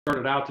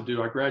started out to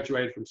do. I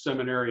graduated from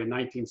seminary in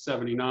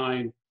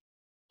 1979,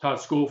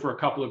 taught school for a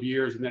couple of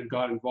years, and then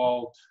got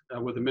involved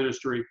with a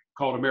ministry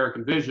called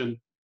American Vision.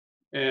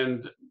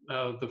 And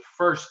the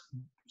first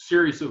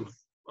series of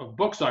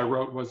books I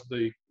wrote was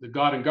the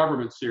God and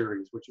Government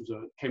series, which was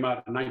came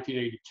out in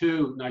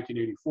 1982,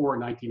 1984,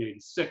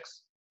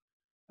 1986.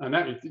 And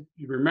that, if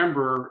you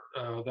remember,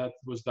 that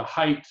was the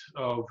height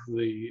of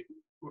the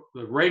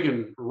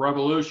Reagan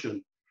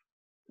Revolution.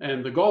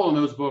 And the goal in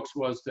those books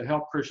was to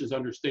help Christians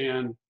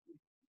understand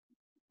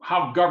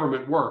how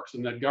government works,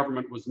 and that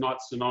government was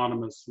not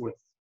synonymous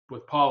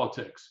with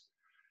politics.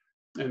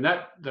 And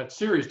that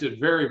series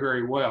did very,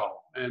 very well.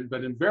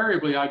 But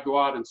invariably, I'd go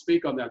out and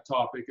speak on that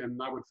topic,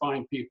 and I would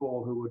find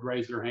people who would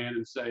raise their hand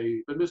and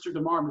say, "But Mr.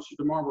 Demar,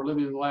 we're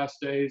living in the last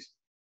days.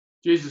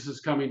 Jesus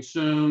is coming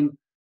soon.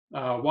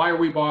 Why are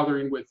we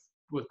bothering with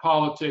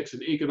politics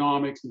and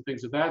economics and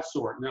things of that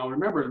sort?" Now,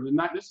 remember,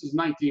 this is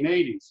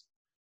 1980s.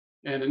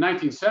 And in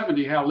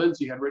 1970, Hal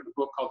Lindsey had written a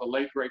book called The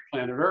Late Great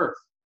Planet Earth.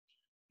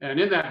 And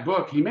in that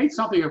book, he made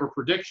something of a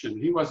prediction.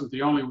 He wasn't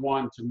the only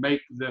one to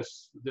make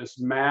this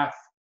math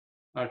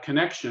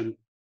connection.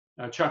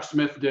 Chuck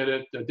Smith did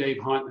it, Dave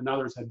Hunt and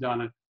others had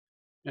done it.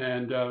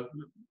 And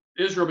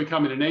Israel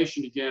becoming a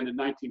nation again in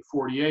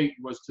 1948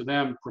 was to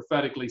them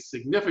prophetically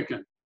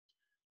significant.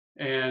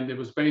 And it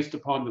was based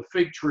upon the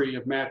fig tree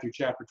of Matthew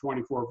chapter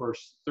 24,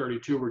 verse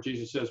 32, where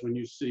Jesus says, when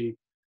you see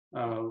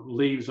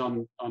leaves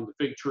on the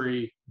fig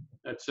tree,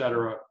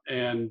 etc.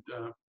 And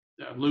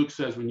Luke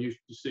says, when you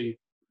see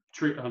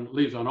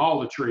leaves on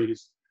all the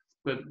trees.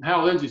 But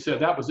Hal Lindsey said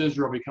that was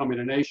Israel becoming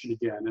a nation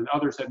again, and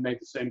others had made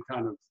the same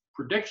kind of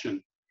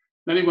prediction.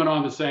 Then he went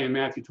on to say in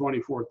Matthew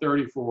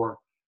 24:34,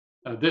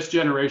 this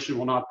generation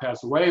will not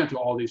pass away until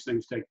all these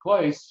things take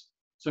place.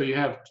 So you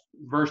have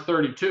verse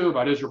 32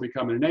 about Israel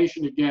becoming a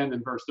nation again,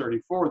 and verse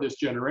 34, this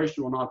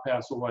generation will not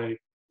pass away.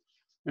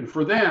 And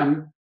for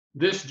them,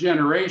 this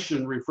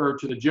generation referred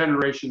to the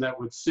generation that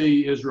would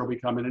see Israel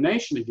becoming a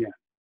nation again.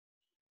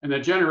 And that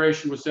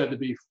generation was said to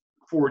be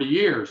 40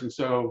 years. And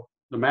so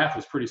the math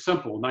was pretty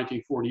simple.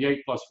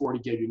 1948 plus 40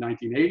 gave you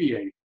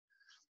 1988.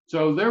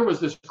 So there was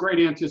this great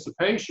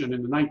anticipation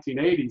in the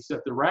 1980s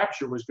that the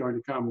rapture was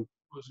going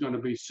to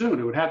be soon.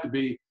 It would have to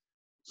be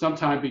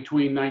sometime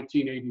between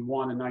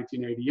 1981 and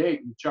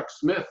 1988. And Chuck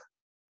Smith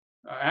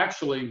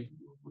actually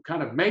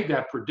kind of made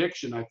that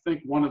prediction. I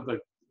think I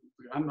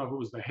don't know if it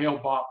was the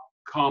Hale-Bopp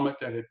comet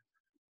that had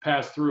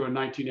passed through in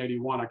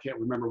 1981. I can't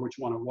remember which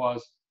one it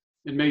was.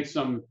 It made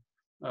some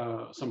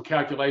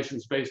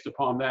calculations based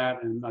upon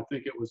that, and I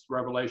think it was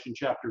Revelation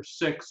chapter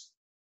 6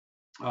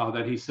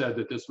 that he said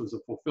that this was a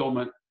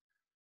fulfillment.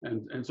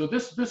 And so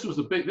this was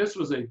a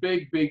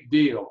big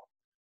deal.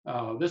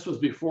 This was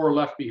before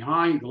Left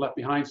Behind, the Left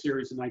Behind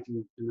series in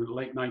the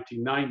late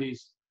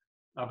 1990s.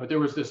 But there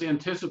was this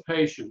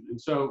anticipation,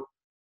 and so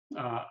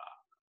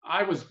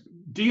I was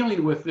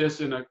dealing with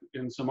this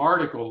in some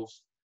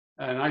articles,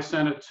 and I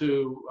sent it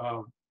to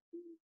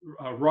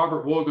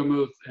Robert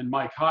Wohlgemuth and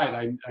Mike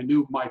Hyde. I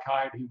knew Mike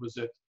Hyde. He was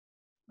at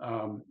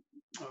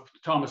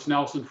Thomas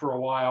Nelson for a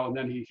while, and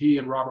then he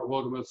and Robert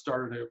Wohlgemuth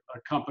started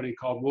a company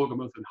called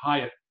Wohlgemuth and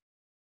Hyatt,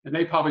 and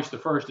they published the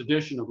first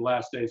edition of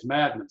Last Days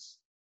Madness.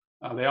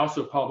 They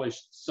also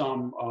published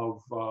some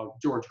of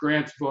George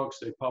Grant's books.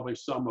 They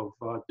published some of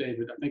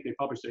David. I think they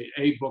published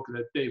a book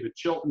that David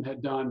Chilton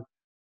had done.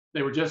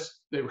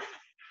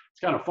 It's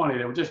kind of funny.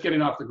 They were just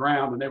getting off the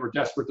ground, and they were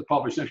desperate to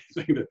publish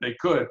anything that they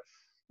could,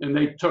 and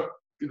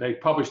they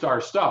published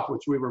our stuff,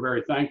 which we were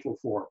very thankful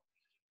for.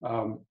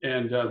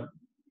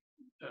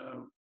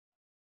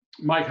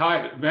 Mike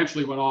Hyde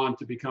eventually went on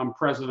to become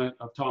president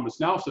of Thomas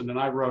Nelson, and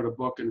I wrote a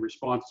book in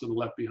response to the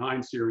Left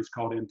Behind series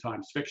called End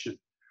Times Fiction.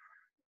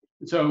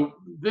 And so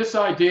this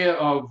idea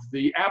of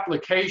the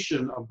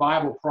application of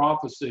Bible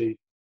prophecy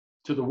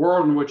to the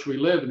world in which we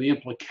live and the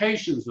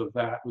implications of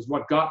that was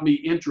what got me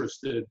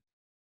interested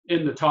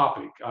in the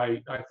topic.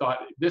 I thought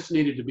this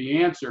needed to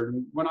be answered.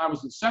 And when I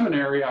was in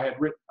seminary, I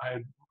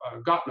had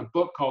gotten a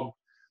book called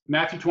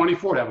Matthew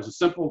 24. That was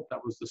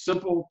the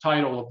simple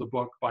title of the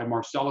book by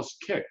Marcellus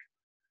Kick.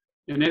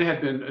 And it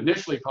had been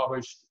initially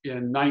published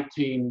in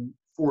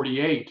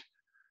 1948.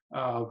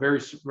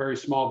 Very, very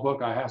small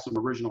book. I have some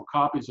original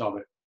copies of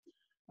it.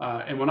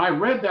 And when I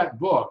read that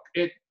book,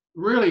 it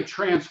really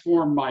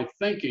transformed my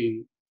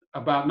thinking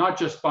about not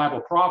just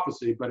Bible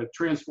prophecy, but it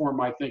transformed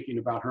my thinking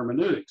about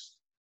hermeneutics,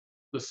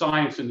 the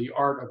science and the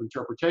art of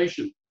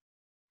interpretation.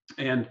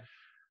 And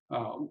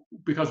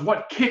because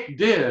what Kick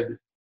did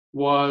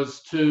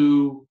was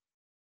to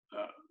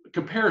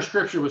compare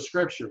Scripture with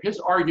Scripture. His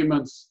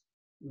arguments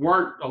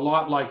weren't a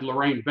lot like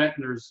Lorraine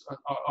Bentner's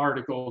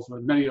articles,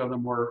 but many of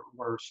them were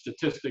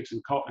statistics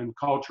and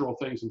cultural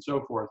things and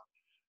so forth.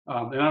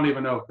 And I don't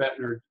even know if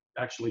Bentner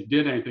actually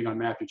did anything on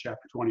Matthew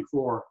chapter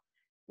 24.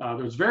 There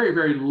was very,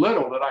 very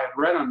little that I had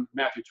read on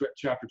Matthew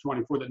chapter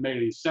 24 that made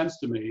any sense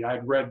to me. I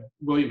had read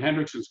William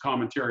Hendrickson's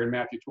commentary on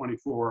Matthew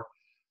 24,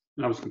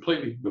 and I was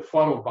completely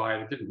befuddled by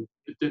it.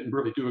 It didn't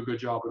really do a good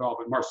job at all.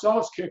 But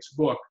Marcellus Kick's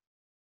book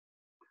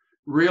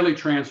really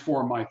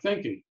transformed my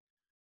thinking.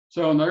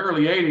 So in the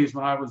early 80s,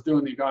 when I was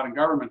doing the God and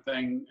Government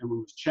thing and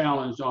was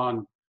challenged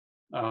on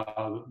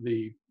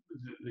the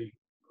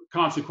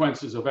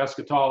consequences of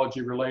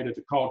eschatology related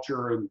to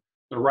culture and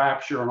the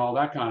rapture and all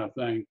that kind of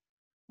thing,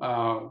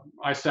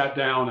 I sat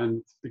down,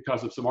 and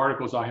because of some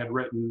articles I had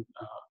written,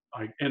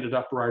 I ended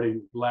up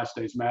writing Last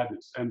Days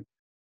Madness. And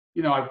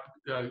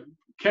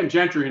Ken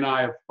Gentry and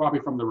I have, probably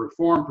from the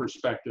Reform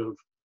perspective,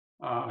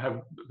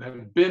 have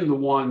been the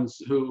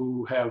ones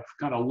who have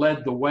kind of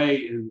led the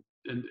way in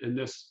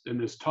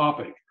this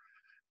topic.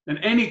 And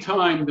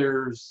anytime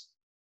there's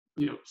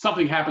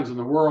something happens in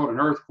the world, an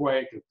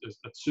earthquake, a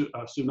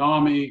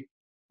tsunami,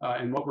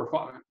 and what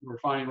we're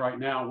finding right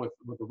now with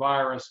the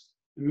virus,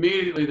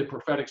 immediately the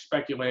prophetic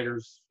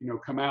speculators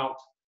come out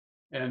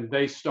and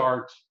they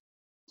start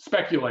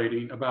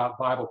speculating about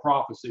Bible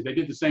prophecy. They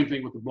did the same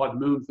thing with the blood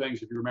moon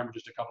things, if you remember,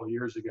 just a couple of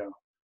years ago.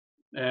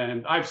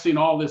 And I've seen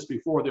all this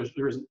before.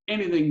 There isn't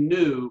anything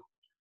new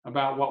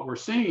about what we're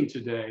seeing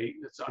today.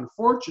 It's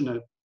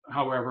unfortunate,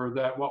 however,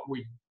 that what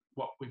we've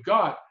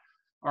got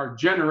are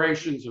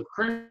generations of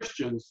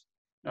Christians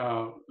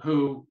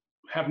who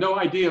have no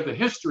idea of the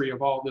history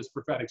of all this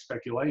prophetic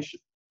speculation.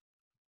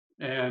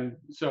 And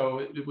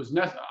so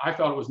I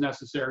felt it was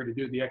necessary to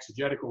do the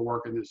exegetical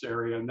work in this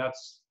area, and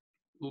that's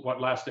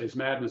what Last Days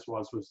Madness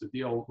was to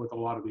deal with a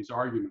lot of these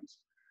arguments.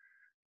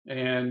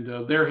 And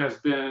there has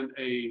been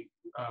a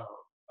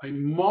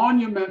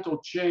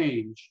monumental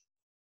change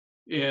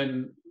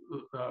in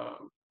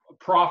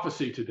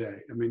prophecy today.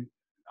 I mean,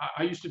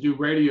 I used to do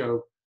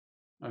radio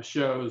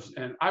shows,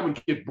 and I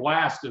would get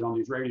blasted on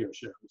these radio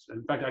shows.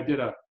 In fact, I did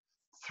a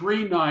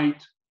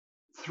 3-night,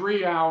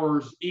 3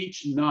 hours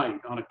each night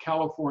on a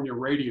California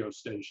radio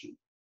station,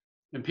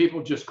 and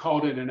people just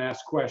called in and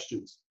asked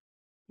questions,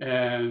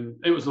 and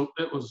it was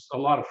a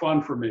lot of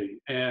fun for me.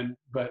 And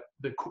that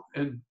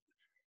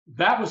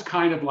was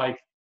kind of like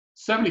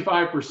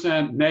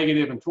 75%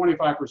 negative and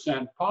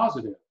 25%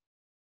 positive.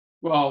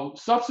 Well,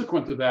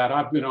 subsequent to that,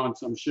 I've been on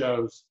some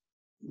shows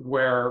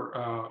where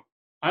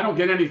I don't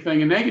get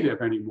anything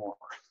negative anymore.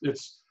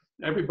 It's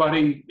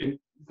everybody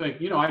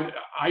think,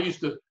 I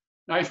used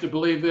to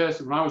believe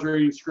this, and when I was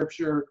reading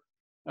scripture,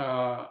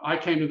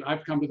 I've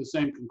come to the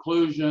same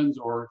conclusions.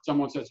 Or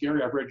someone says,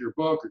 Gary, I've read your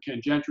book, or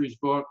Ken Gentry's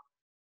book,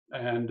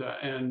 and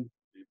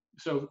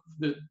so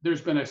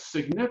there's been a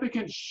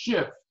significant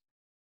shift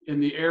in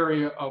the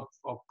area of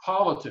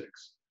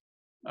politics,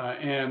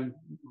 and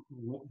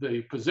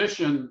the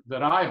position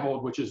that I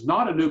hold, which is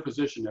not a new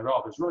position at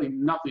all. There's really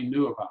nothing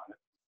new about it.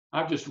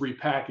 I've just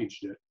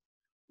repackaged it.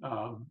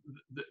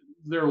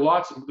 There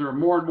are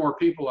more and more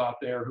people out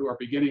there who are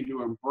beginning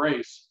to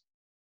embrace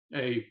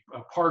a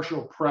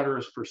partial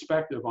preterist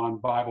perspective on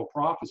Bible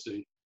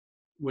prophecy,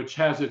 which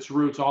has its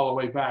roots all the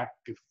way back,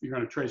 if you're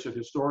going to trace it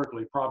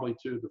historically, probably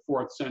to the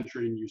 4th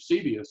century in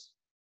Eusebius.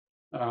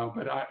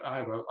 But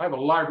I have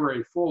a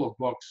library full of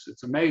books.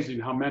 It's amazing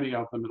how many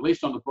of them, at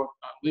least on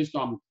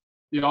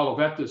the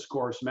Olivet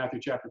Discourse, Matthew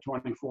chapter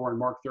 24 and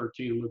Mark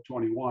 13 and Luke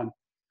 21,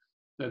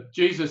 that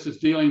Jesus is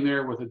dealing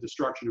there with the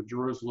destruction of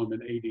Jerusalem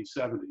in AD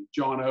 70.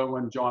 John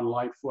Owen, John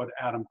Lightfoot,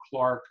 Adam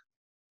Clark,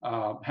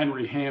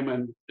 Henry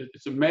Hammond.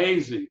 It's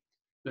amazing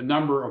the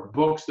number of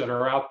books that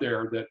are out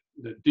there that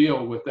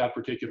deal with that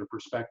particular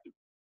perspective.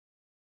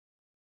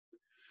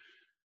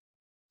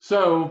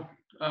 So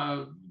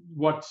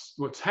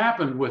what's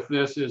happened with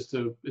this is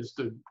to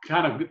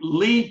kind of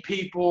lead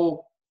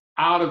people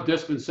out of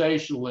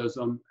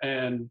dispensationalism,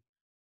 and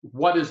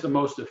what is the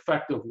most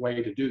effective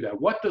way to do that?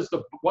 What is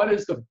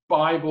the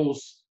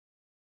Bible's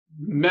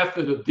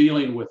method of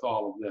dealing with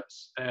all of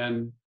this?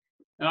 And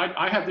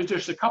I have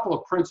just a couple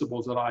of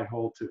principles that I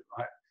hold to.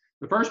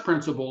 The first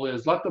principle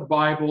is let the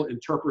Bible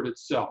interpret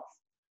itself.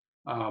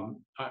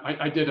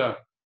 I did a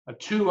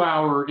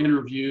 2-hour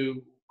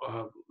interview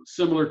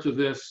similar to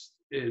this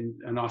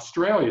in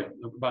Australia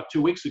about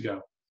 2 weeks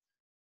ago.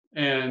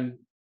 And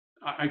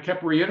I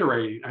kept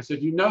reiterating. I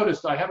said, you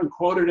noticed I haven't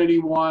quoted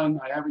anyone.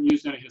 I haven't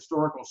used any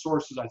historical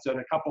sources. I said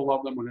a couple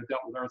of them when it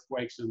dealt with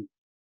earthquakes and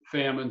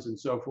famines and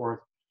so forth.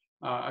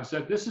 I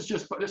said, this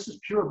is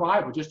pure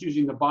Bible, just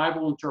using the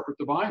Bible to interpret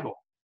the Bible.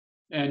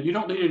 And you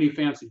don't need any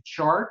fancy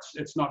charts.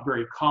 It's not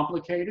very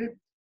complicated.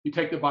 You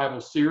take the Bible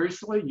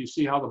seriously. You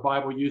see how the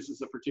Bible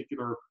uses a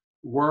particular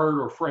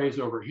word or phrase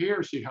over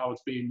here, see how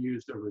it's being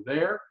used over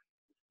there.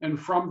 And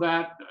from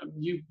that,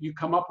 you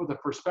come up with a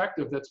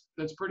perspective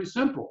that's pretty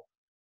simple.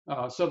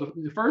 So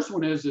the first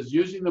one is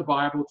using the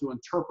Bible to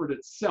interpret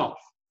itself.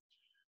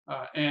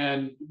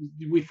 And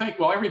we think,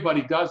 well,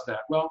 everybody does that.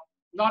 Well,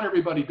 not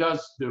everybody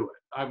does do it.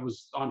 I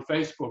was on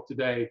Facebook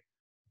today,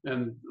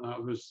 and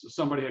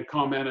somebody had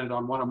commented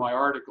on one of my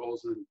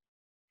articles, and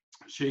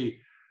she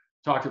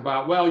talked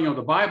about, well,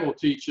 the Bible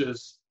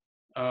teaches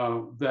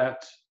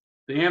that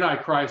the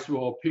Antichrist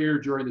will appear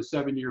during the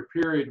 7-year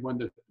period when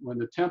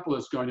the temple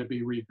is going to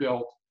be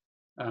rebuilt,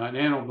 and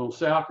animal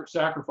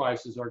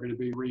sacrifices are going to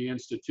be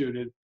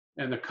reinstituted,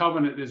 and the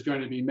covenant is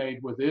going to be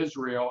made with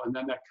Israel, and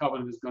then that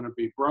covenant is going to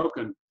be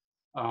broken,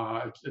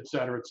 et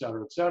cetera, et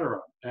cetera, et cetera.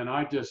 And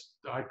I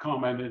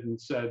commented and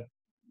said,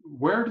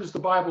 where does the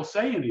Bible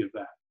say any of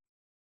that?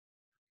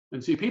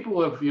 And see,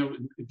 people have,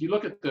 if you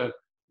look at the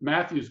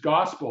Matthew's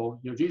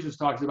gospel, Jesus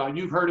talks about,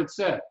 you've heard it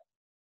said,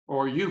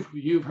 or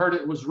you've heard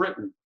it was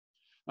written.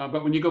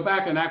 But when you go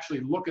back and actually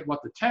look at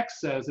what the text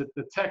says,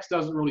 the text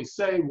doesn't really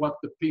say what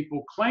the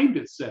people claimed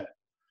it said.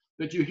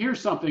 That you hear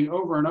something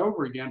over and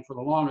over again for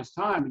the longest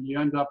time, and you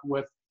end up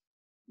with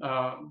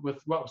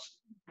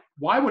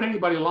why would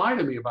anybody lie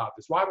to me about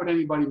this? Why would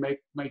anybody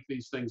make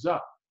these things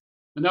up?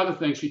 Another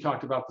thing, she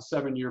talked about the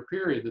 7-year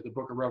period that the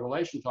book of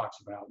Revelation talks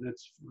about, and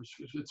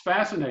it's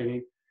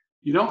fascinating.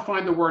 You don't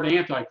find the word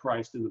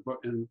Antichrist in the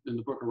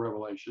book of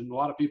Revelation. A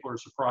lot of people are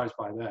surprised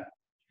by that.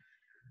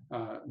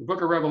 The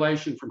book of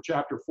Revelation from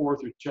chapter 4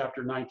 through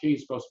chapter 19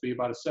 is supposed to be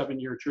about a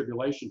 7-year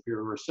tribulation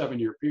period, or a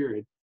 7-year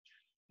period.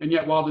 And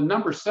yet, while the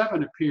number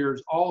 7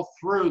 appears all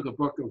through the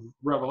book of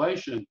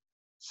Revelation,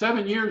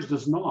 7 years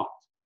does not.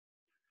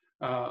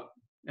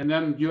 And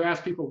then you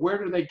ask people,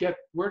 where do they get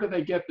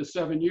the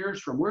 7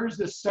 years from? Where does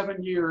this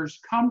 7 years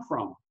come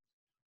from?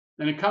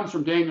 And it comes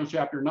from Daniel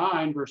chapter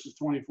 9, verses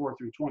 24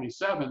 through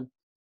 27.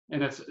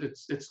 And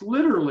it's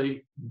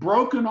literally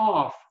broken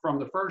off from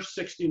the first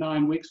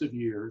 69 weeks of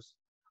years.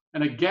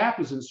 And a gap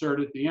is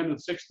inserted at the end of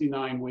the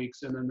 69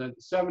 weeks. And then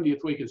the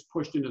 70th week is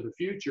pushed into the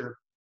future.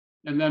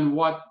 And then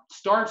what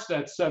starts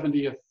that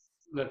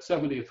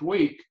 70th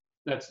week,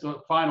 that's the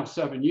final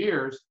 7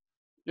 years,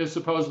 is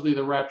supposedly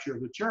the rapture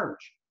of the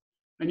church.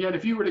 And yet,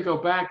 if you were to go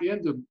back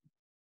into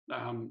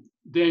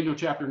Daniel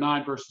chapter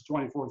 9, verses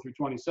 24 through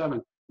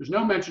 27, there's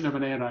no mention of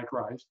an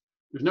Antichrist.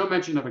 There's no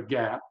mention of a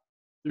gap.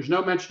 There's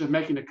no mention of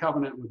making a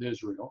covenant with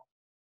Israel.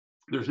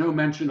 There's no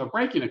mention of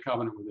breaking a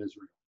covenant with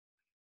Israel.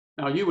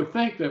 Now, you would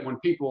think that when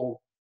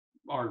people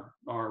are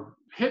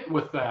hit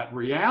with that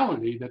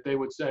reality, that they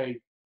would say,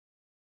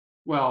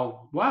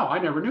 well, wow, I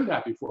never knew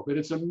that before. But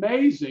it's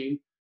amazing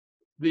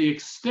the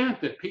extent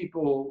that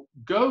people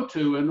go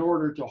to in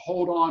order to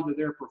hold on to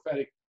their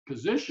prophetic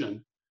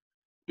position,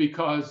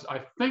 because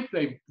I think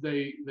they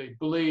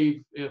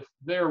believe if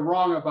they're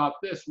wrong about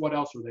this, what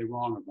else are they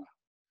wrong about?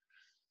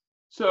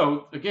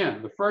 So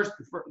again, the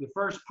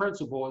first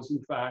principle is,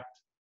 in fact,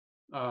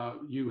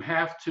 you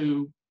have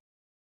to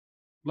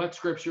let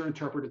Scripture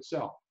interpret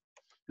itself.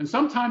 And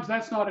sometimes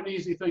that's not an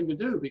easy thing to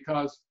do,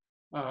 because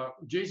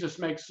Jesus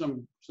makes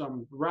some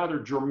rather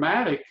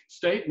dramatic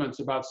statements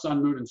about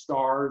sun, moon, and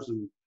stars,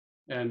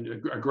 and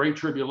a great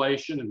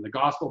tribulation, and the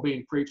gospel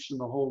being preached in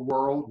the whole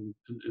world,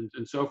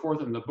 and so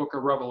forth. And the book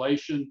of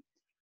Revelation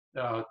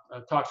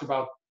talks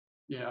about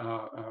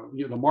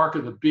the mark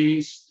of the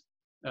beast,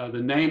 the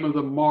name of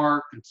the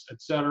mark,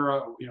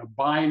 etc.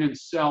 Buying and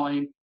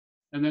selling,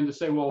 and then to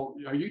say, well,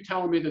 are you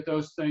telling me that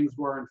those things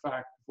were in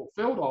fact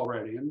fulfilled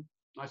already? And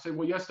I say,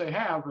 well, yes, they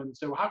have. And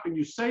say, well, how can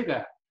you say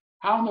that?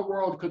 How in the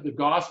world could the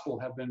gospel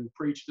have been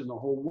preached in the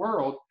whole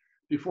world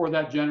before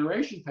that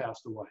generation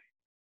passed away?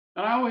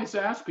 And I always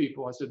ask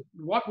people, I said,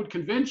 what would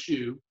convince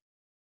you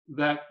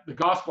that the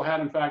gospel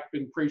had in fact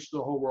been preached to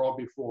the whole world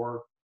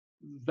before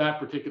that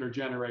particular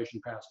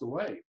generation passed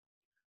away?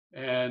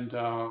 And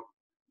a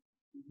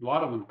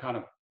lot of them kind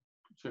of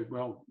said,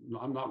 well,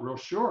 I'm not real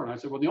sure. And I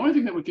said, well, the only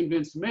thing that would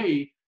convince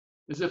me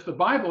is if the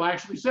Bible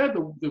actually said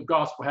the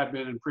gospel had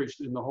been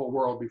preached in the whole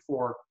world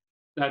before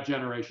that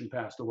generation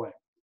passed away.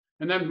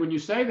 And then when you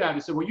say that, he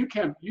said, well,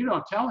 you're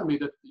not telling me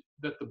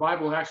that the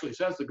Bible actually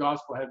says the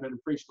gospel had been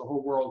preached the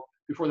whole world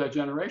before that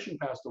generation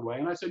passed away.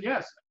 And I said,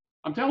 yes,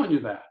 I'm telling you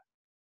that.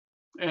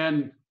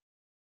 And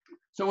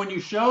so when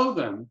you show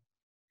them,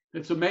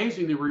 it's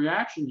amazing the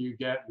reaction you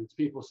get. And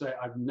people say,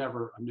 I've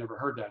never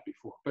heard that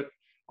before. But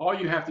all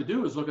you have to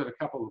do is look at a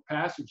couple of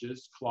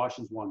passages: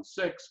 Colossians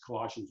 1:6,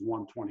 Colossians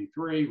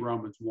 1:23,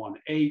 Romans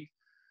 1:8.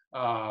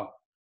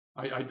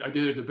 I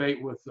did a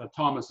debate with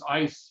Thomas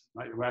Ice.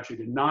 I actually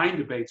did 9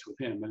 debates with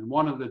him. And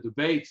one of the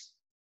debates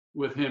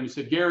with him, he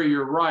said, Gary,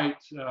 you're right.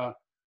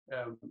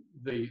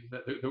 The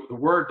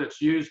word that's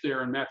used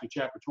there in Matthew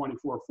chapter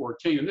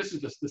 24:14, and this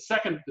is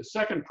the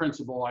second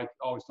principle I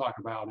always talk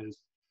about, is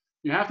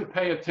you have to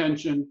pay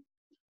attention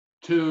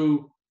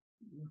to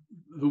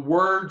the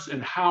words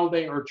and how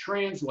they are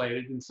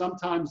translated. And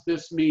sometimes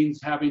this means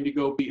having to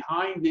go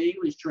behind the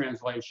English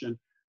translation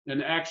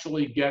and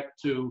actually get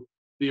to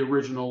the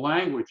original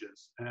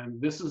languages. And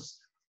this is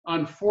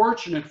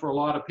unfortunate for a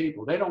lot of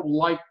people. They don't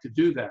like to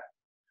do that.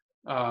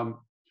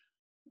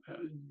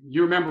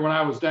 You remember when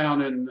I was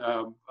down in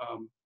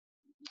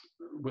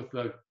with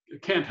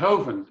Kent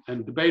Hovind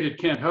and debated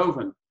Kent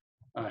Hovind.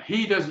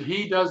 He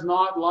does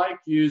not like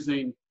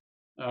using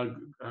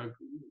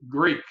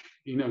Greek.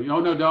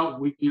 No, don't.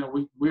 We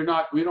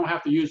don't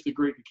have to use the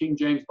Greek. The King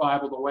James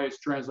Bible, the way it's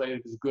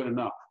translated, is good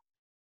enough.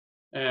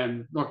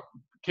 And look,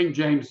 King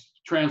James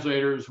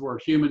translators were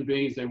human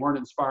beings. They weren't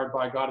inspired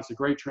by God. It's a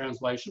great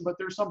translation, but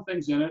there's some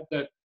things in it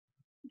that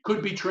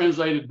could be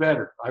translated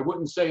better. I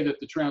wouldn't say that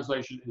the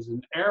translation is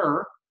an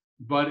error,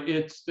 but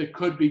it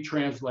could be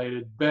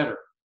translated better.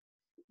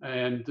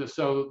 And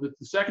so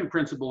the second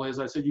principle is,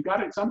 I said,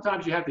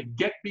 sometimes you have to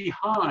get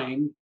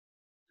behind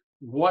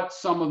what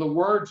some of the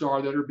words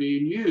are that are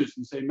being used.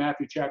 And say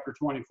Matthew chapter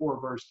 24,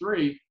 verse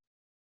 3,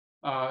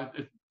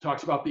 it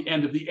talks about the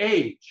end of the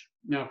age.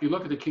 Now, if you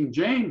look at the King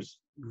James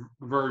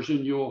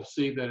version, you'll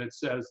see that it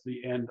says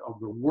the end of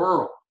the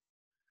world.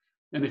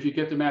 And if you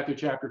get to Matthew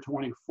chapter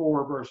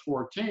 24, verse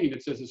 14,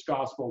 it says this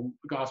gospel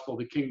of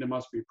the kingdom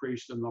must be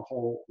preached in the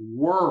whole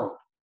world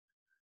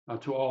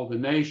to all the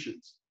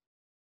nations.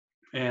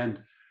 And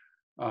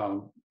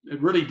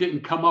it really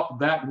didn't come up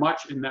that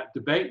much in that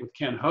debate with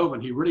Ken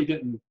Hovind. He really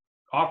didn't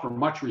offer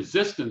much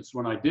resistance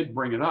when I did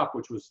bring it up,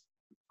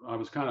 I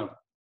was kind of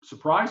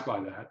surprised by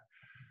that.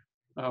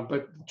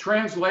 But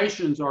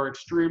translations are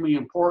extremely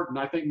important.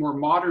 I think more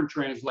modern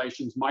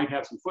translations might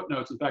have some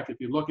footnotes. In fact,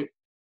 if you look at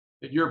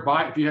your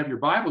Bible, if you have your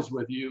Bibles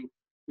with you,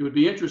 it would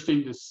be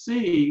interesting to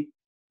see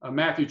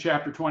Matthew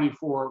chapter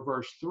 24,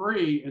 verse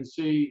 3, and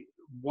see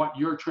what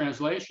your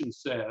translation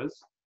says,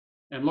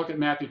 and look at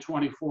Matthew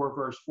 24,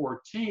 verse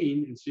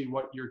 14, and see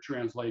what your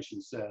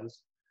translation says,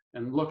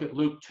 and look at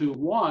Luke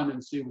 2:1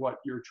 and see what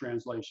your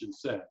translation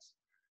says.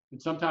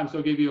 And sometimes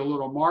they'll give you a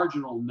little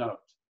marginal note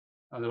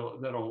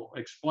that'll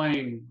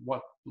explain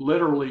what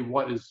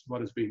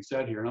is being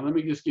said here. Now, let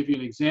me just give you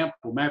an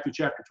example. Matthew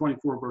chapter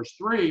 24, verse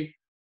 3,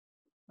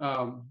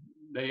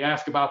 they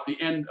ask about the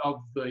end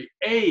of the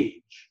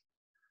age.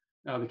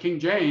 Now, the King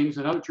James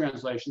and other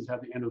translations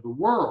have the end of the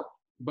world,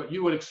 but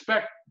you would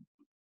expect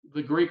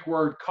the Greek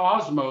word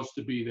cosmos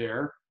to be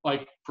there,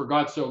 like for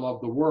God so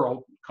loved the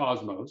world,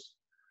 cosmos,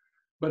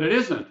 but it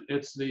isn't.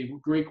 It's the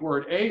Greek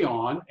word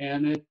aeon,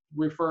 and it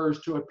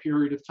refers to a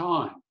period of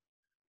time.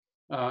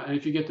 And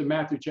if you get to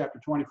Matthew chapter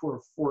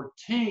 24,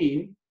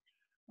 14,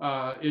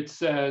 it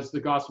says the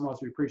gospel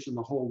must be preached in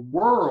the whole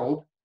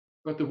world,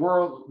 but the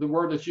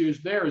word that's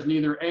used there is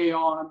neither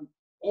aeon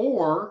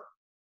or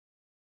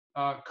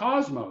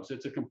cosmos.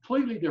 It's a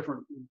completely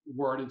different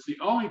word. It's the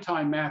only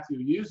time Matthew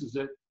uses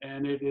it,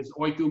 and it is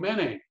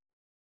oikumene.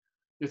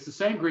 It's the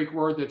same Greek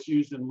word that's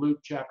used in Luke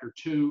chapter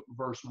 2,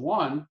 verse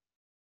 1,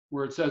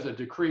 where it says a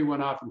decree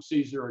went out from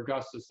Caesar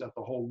Augustus that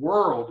the whole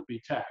world be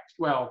taxed.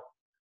 Well,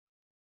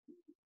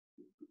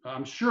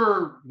 I'm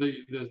sure the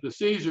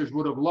Caesars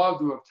would have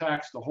loved to have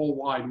taxed the whole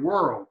wide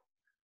world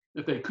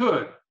if they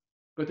could,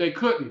 but they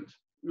couldn't.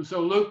 So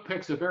Luke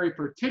picks a very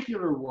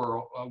particular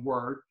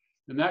word,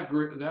 and that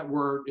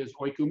word is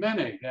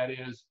oikumene. That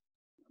is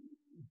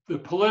the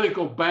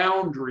political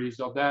boundaries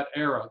of that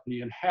era,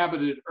 the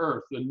inhabited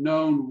earth, the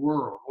known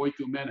world,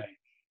 oikumene.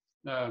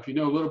 If you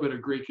know a little bit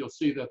of Greek, you'll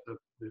see that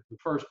the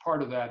first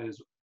part of that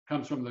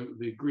comes from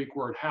the Greek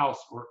word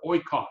house, or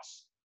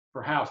oikos,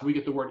 for house. We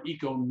get the word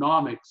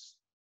economics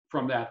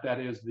from that. That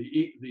is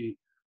the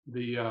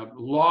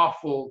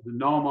lawful, the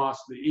nomos,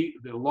 the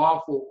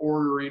lawful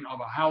ordering of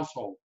a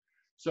household.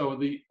 So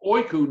the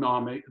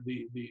oikonomic,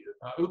 the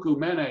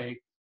oikumene,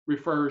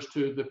 refers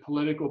to the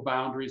political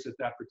boundaries at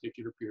that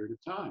particular period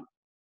of time.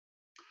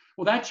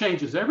 Well, that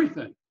changes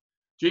everything.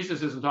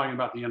 Jesus isn't talking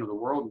about the end of the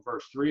world in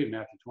verse 3 in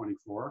Matthew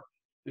 24.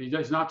 And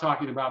he's not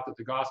talking about that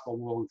the gospel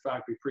will in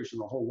fact be preached in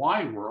the whole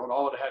wide world.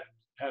 All it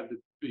had to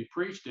be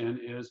preached in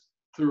is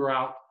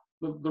throughout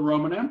the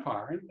Roman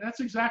Empire. And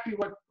that's exactly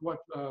what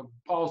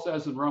Paul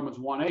says in Romans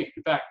 1:8.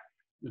 In fact,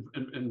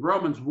 in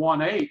Romans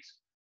 1:8,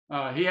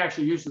 he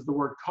actually uses the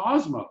word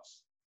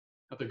cosmos,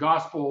 that the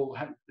gospel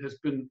has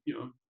been,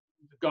 the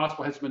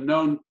gospel has been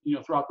known,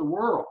 throughout the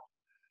world.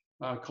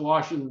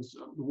 Colossians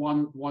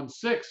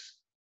 1:6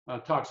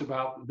 talks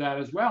about that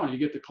as well. And you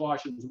get to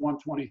Colossians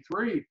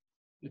 1:23,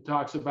 it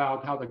talks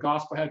about how the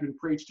gospel had been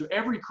preached to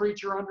every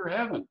creature under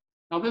heaven.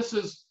 Now, this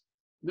is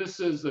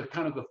the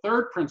kind of the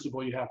third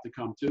principle you have to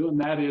come to, and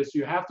that is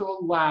you have to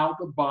allow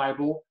the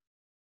Bible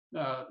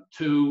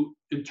to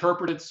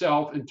interpret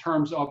itself in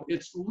terms of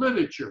its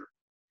literature.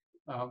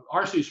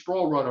 R.C.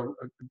 Sproul wrote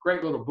a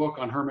great little book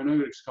on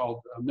hermeneutics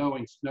called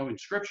Knowing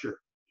Scripture.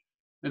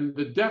 And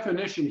the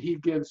definition he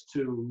gives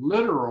to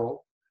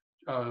literal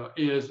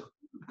is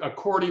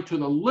according to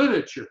the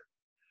literature.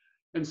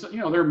 And so,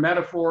 there are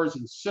metaphors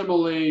and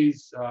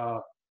similes,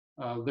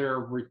 there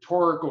are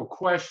rhetorical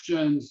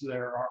questions,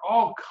 there are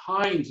all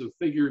kinds of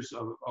figures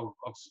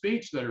of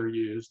speech that are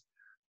used.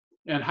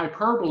 And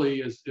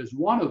hyperbole is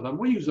one of them.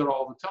 We use it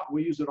all the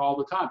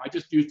time. I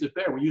just used it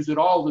there. We use it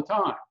all the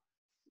time.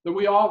 But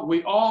we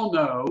all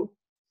know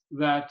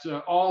that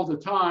all the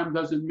time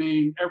doesn't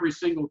mean every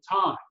single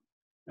time.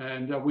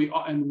 And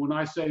when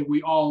I say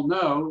we all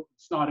know,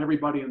 it's not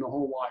everybody in the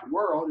whole wide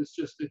world. It's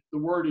just that the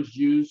word is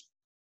used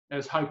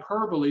as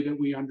hyperbole that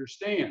we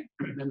understand,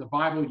 and the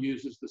Bible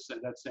uses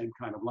that same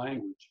kind of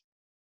language.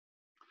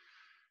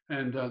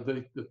 And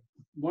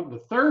one of the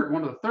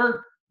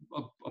third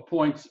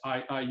points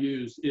I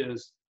use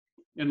is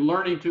in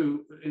learning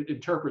to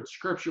interpret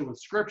Scripture with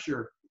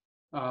Scripture.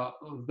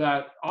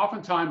 That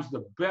oftentimes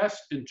the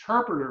best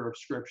interpreter of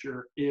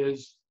Scripture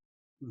is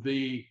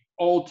the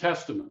Old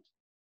Testament.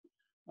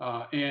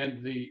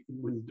 And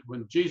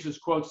when Jesus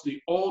quotes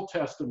the Old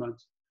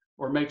Testament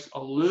or makes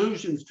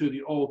allusions to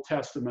the Old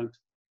Testament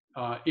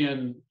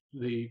in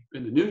the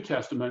New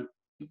Testament,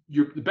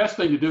 the best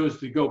thing to do is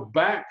to go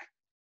back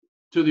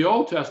to the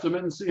Old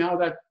Testament and see how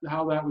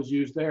that was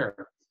used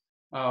there.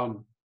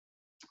 I'll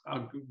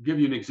give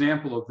you an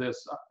example of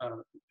this.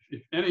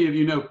 If any of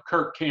you know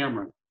Kirk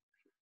Cameron,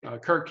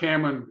 Kirk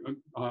Cameron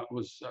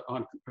was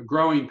on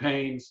growing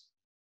pains.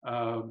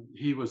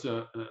 He was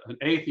an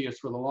atheist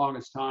for the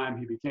longest time.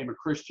 He became a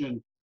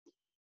Christian,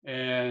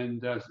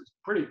 and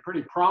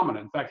pretty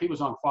prominent. In fact, he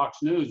was on Fox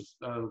News,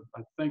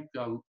 I think,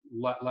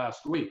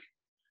 last week.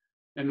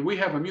 And we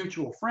have a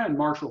mutual friend,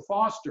 Marshall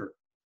Foster.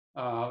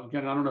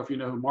 Again, I don't know if you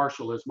know who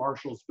Marshall is.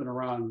 Marshall's been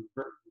around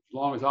as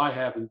long as I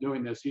have in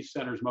doing this. He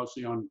centers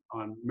mostly on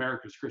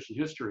America's Christian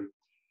history.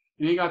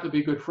 And he got to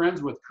be good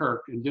friends with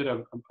Kirk and did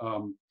a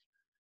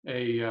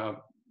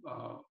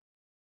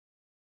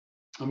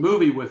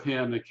movie with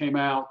him that came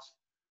out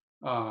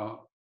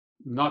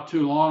not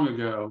too long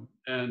ago.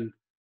 And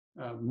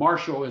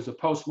Marshall is a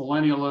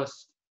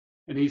post-millennialist,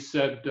 and he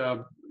said,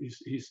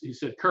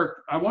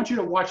 Kirk, I want you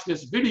to watch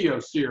this video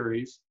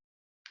series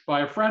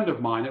by a friend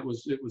of mine. It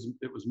was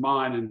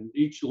mine, and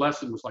each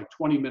lesson was like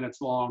 20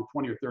 minutes long,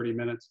 20 or 30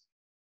 minutes.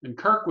 And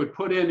Kirk would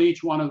put in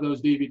each one of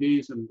those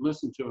DVDs and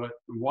listen to it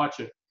and watch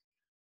it.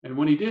 And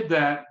when he did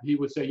that, he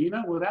would say,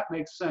 well, that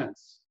makes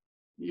sense.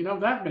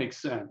 That makes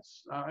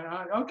sense.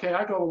 Okay,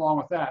 I go along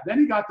with that. Then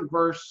he got to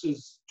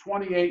verses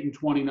 28 and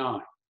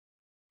 29.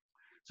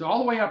 So all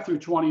the way up through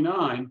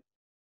 29,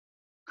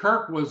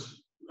 Kirk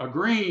was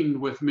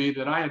agreeing with me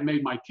that I had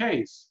made my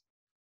case.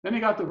 Then he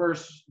got to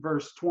verse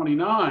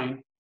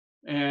 29,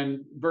 and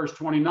verse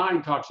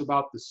 29 talks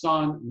about the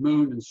sun,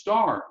 moon, and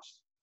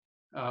stars.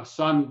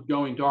 Sun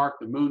going dark,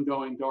 the moon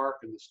going dark,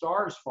 and the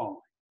stars falling.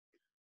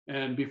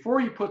 And before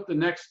he put the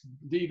next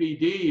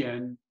DVD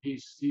in, he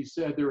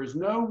said, there is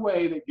no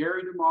way that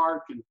Gary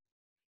Demar can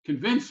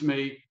convince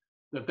me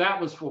that that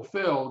was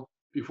fulfilled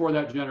before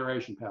that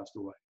generation passed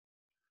away.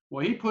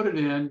 Well, he put it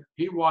in,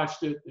 he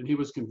watched it, and he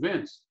was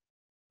convinced.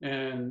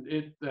 And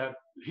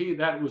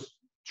that was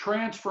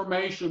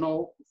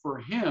transformational for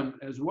him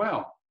as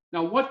well.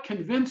 Now, what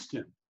convinced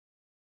him?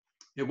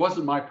 It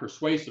wasn't my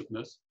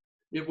persuasiveness.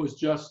 It was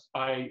just,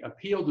 I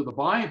appealed to the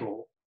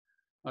Bible,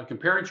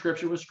 comparing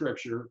Scripture with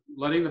Scripture,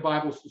 letting the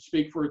Bible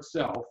speak for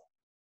itself,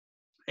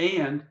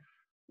 and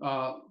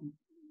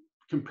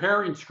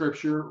comparing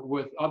Scripture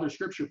with other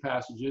Scripture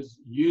passages,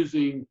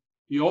 using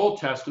the Old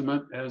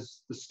Testament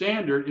as the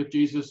standard if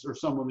Jesus or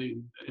some of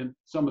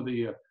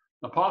the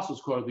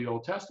apostles quoted the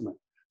Old Testament.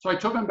 So I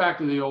took him back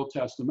to the Old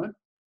Testament,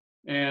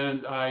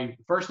 and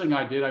first thing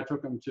I did, I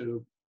took him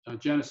to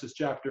Genesis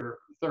chapter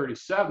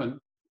 37.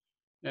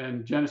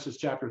 And Genesis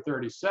chapter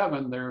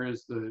 37, there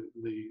is the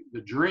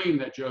dream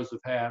that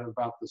Joseph had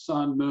about the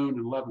sun, moon,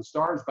 and 11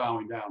 stars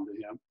bowing down to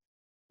him.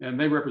 And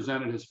they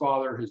represented his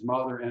father, his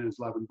mother, and his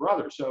 11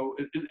 brothers. So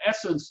in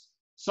essence,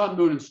 sun,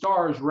 moon, and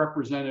stars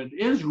represented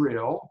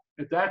Israel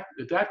at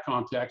that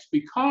context,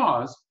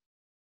 because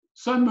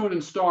sun, moon,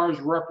 and stars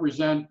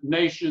represent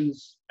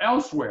nations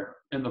elsewhere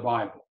in the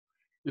Bible.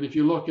 And if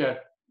you look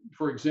at,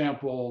 for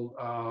example,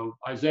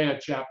 Isaiah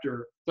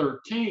chapter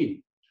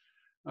 13,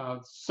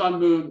 sun,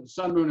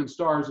 moon, and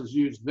stars is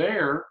used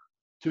there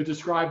to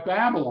describe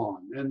Babylon.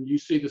 And you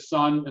see the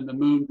sun and the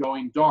moon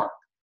going dark.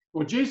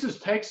 Well, Jesus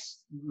takes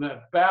the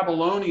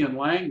Babylonian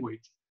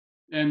language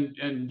and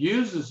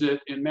uses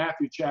it in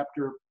Matthew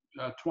chapter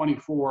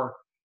 24,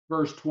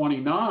 verse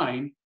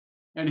 29,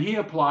 and he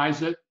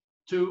applies it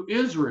to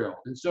Israel.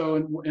 And so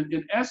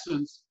in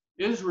essence,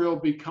 Israel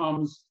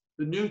becomes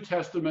the New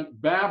Testament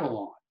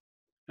Babylon.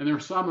 And there are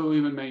some who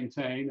even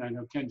maintain, I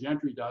know Ken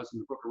Gentry does in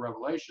the book of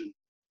Revelation,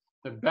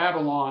 that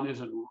Babylon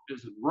isn't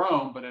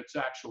Rome, but it's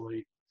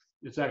actually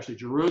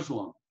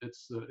Jerusalem.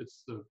 It's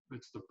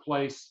the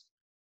place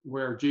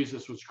where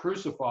Jesus was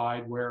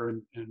crucified, where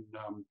in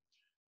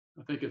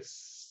I think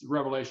it's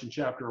Revelation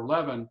chapter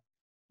 11,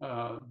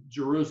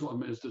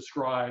 Jerusalem is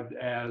described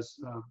as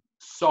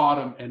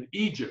Sodom and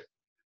Egypt.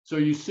 So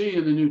you see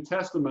in the New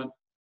Testament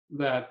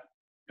that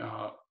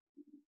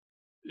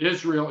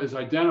Israel is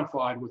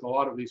identified with a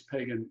lot of these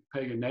pagan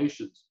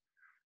nations.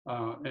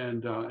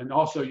 And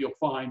also you'll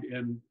find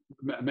in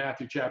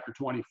Matthew chapter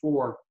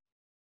 24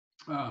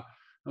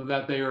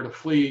 that they are to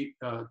flee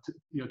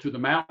to the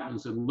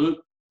mountains. And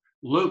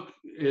Luke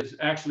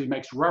actually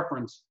makes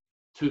reference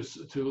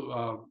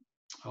to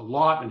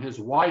Lot and his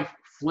wife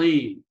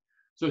fleeing.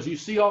 So as you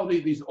see all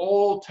these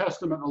Old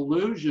Testament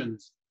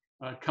allusions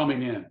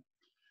coming in,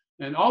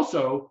 and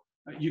also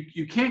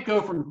you can't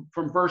go from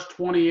verse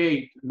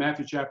 28,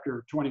 Matthew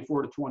chapter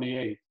 24 to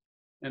 28,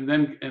 and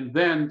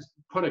then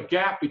put a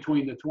gap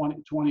between the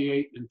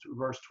 28 and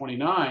verse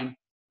 29,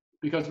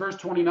 because verse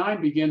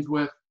 29 begins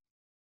with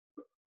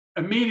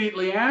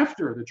immediately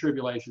after the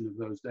tribulation of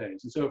those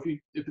days. And so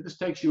if this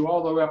takes you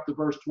all the way up to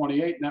verse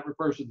 28, and that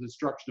refers to the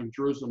destruction of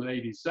Jerusalem in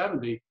AD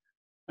 70,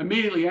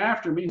 immediately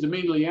after means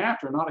immediately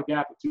after, not a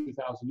gap of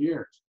 2,000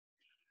 years.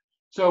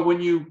 So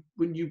when you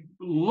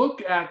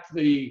look at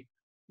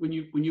when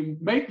you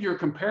make your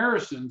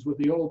comparisons with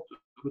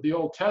the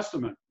Old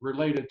Testament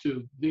related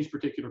to these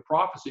particular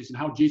prophecies and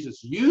how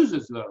Jesus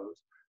uses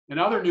those, and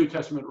other New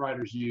Testament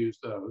writers use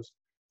those,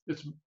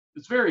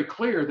 it's very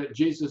clear that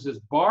Jesus is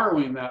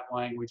borrowing that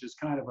language as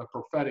kind of a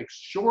prophetic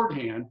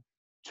shorthand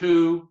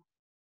to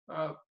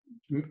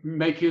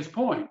make his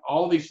point.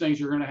 All these things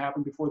are going to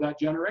happen before that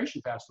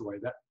generation passed away.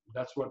 That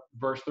That's what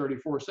verse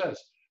 34 says.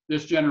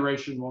 This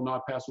generation will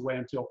not pass away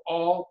until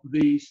all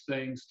these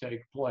things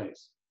take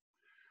place.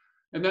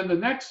 And then the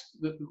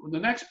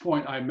next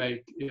point I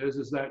make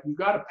is that you've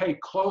got to pay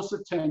close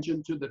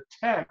attention to the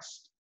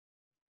text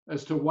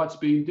as to what's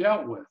being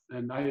dealt with.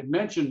 And I had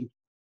mentioned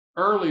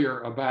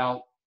earlier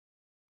about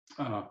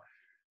the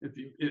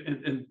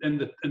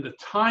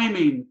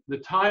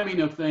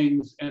timing of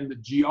things and the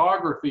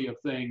geography of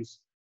things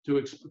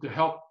to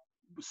help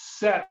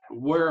set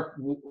what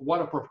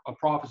a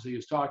prophecy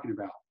is talking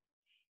about.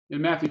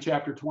 In Matthew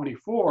chapter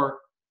 24,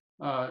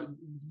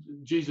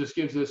 Jesus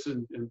gives us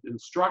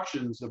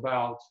instructions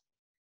about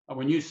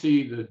when you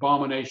see the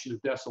abomination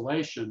of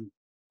desolation.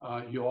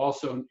 You'll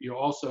also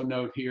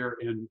note here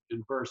in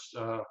verse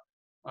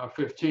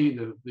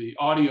 15 the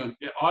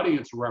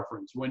audience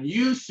reference. When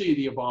you see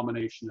the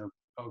abomination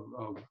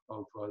of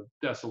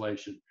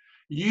desolation,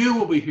 you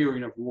will be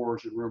hearing of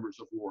wars and rumors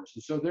of wars.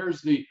 And so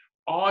there's the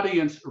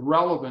audience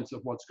relevance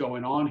of what's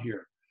going on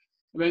here.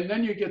 I mean,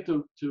 then you get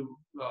to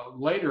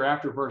later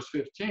after verse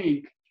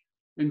 15,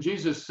 and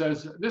Jesus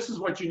says, this is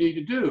what you need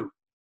to do.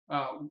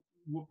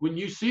 When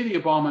you see the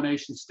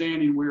abomination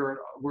standing where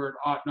it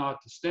ought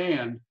not to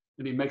stand,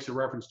 and he makes a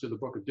reference to the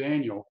book of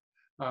Daniel.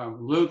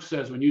 Luke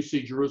says, when you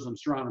see Jerusalem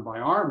surrounded by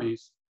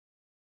armies,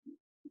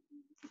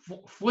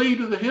 flee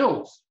to the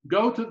hills.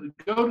 Go to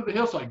the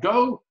hillside.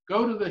 Go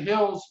to the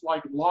hills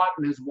like Lot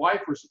and his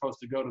wife were supposed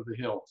to go to the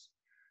hills.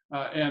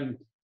 And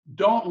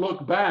don't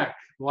look back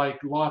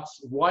like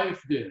Lot's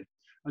wife did.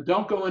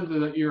 Don't go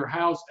into your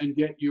house and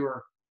get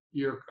your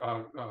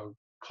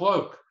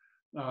cloak.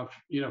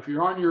 If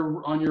you're on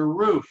your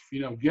roof,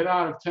 get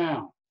out of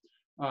town.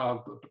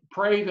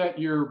 Pray that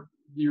your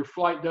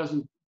flight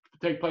doesn't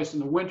take place in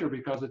the winter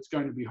because it's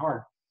going to be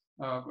hard.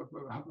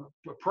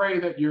 Pray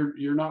that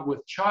you're not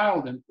with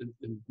child in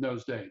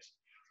those days.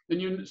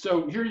 And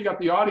so here you got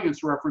the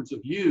audience reference of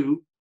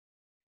you.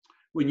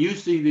 When you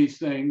see these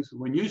things,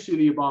 when you see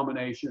the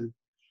abomination,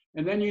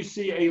 and then you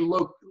see a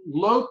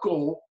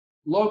local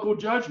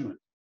judgment.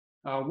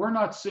 We're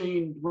not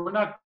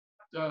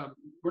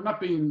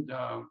being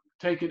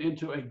taken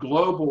into a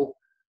global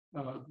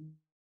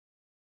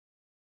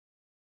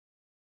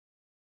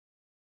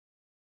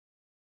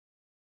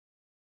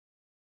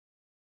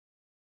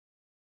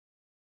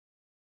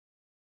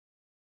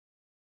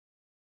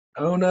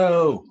Oh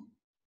no.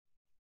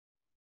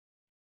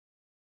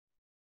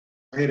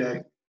 Hey,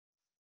 Dave.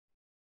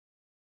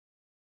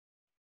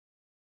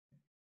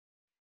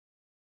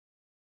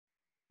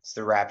 It's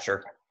the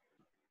rapture.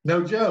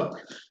 No joke.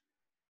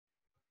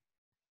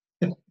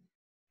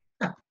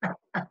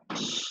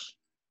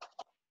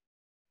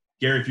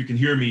 Gary, if you can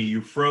hear me,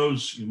 you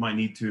froze. You might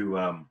need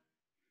to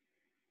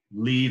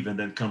leave and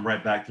then come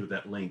right back through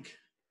that link.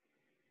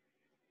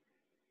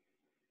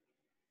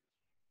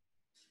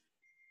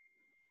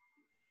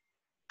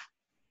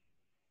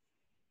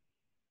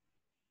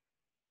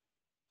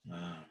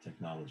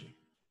 Technology.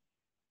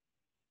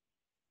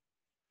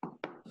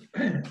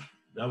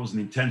 That was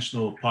an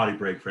intentional potty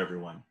break for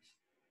everyone.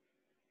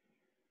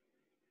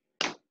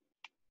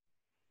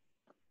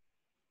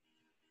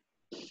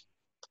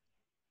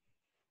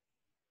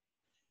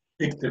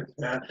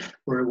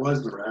 Where it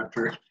was the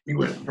rapture, he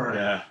went first.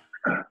 Yeah.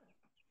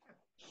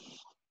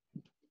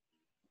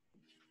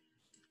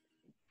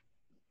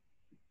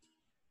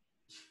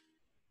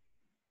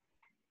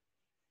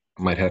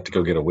 I might have to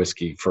go get a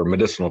whiskey for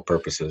medicinal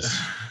purposes.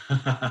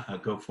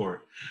 Go for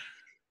it.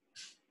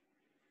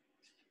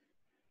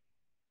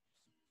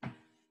 Let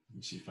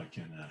me see if I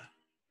can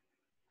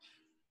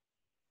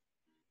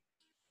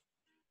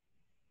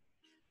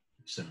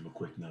send him a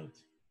quick note.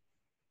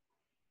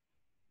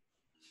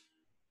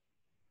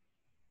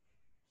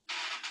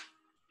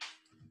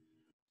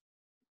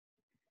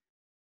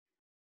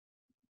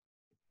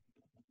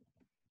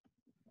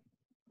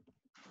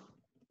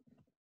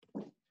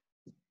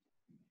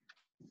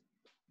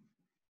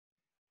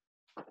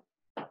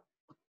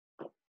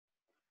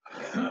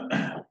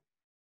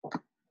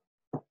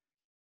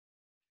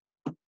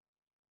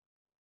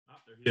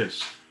 There he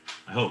is,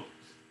 I hope.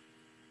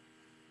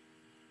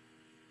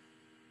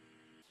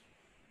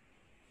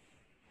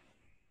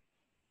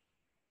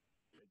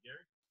 Gary?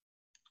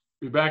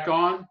 You back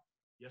on?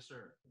 Yes,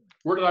 sir.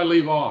 Where did I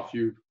leave off?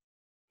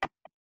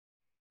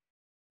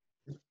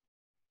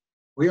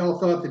 We all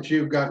thought that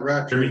you got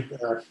raptured.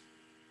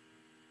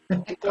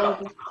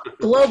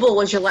 Global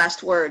was your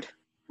last word.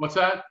 What's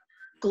that?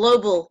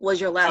 Global was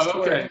your last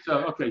word.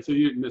 So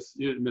you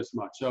didn't miss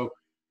much. So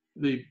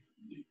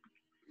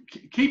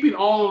keeping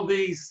all of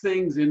these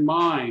things in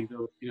mind,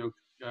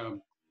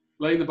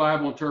 letting the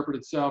Bible interpret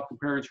itself,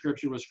 comparing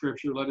Scripture with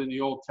Scripture, letting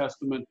the Old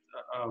Testament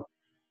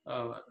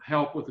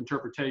help with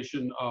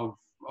interpretation of.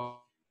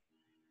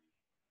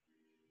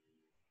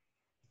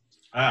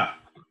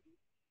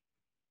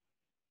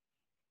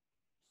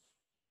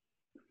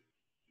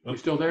 You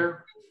still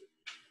there?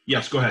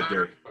 Yes, go ahead,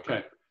 Gary.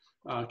 Okay.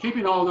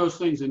 Keeping all those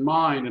things in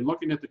mind and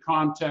looking at the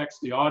context,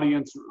 the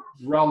audience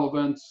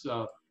relevance,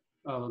 the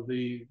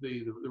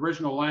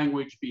original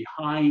language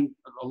behind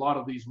a lot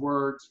of these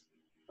words,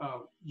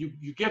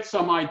 you get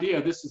some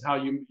idea. This is how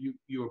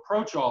you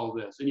approach all of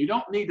this, and you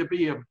don't need to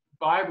be a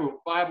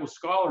Bible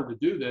scholar to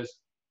do this.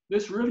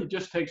 This really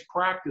just takes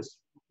practice,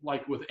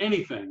 like with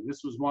anything.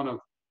 This was one of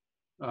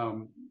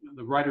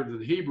the writer to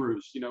the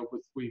Hebrews. You know,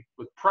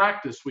 with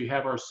practice, we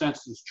have our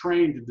senses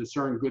trained to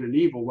discern good and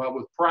evil. Well,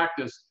 with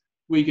practice,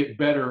 we get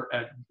better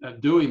at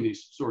doing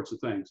these sorts of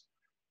things.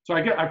 So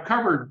I've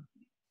covered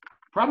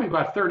probably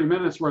about 30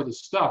 minutes worth of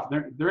stuff.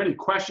 There any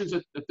questions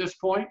at this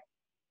point?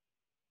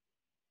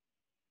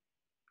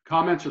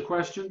 Comments or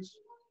questions?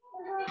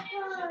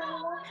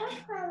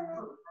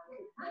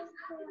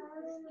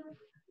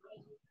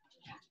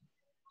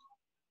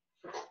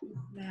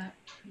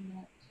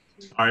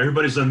 All right,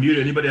 everybody's unmuted.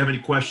 Anybody have any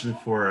questions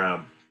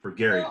for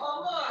Gary?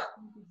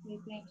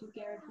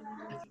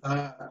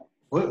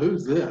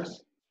 Who's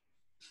this?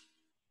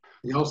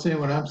 Y'all seeing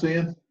what I'm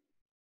seeing?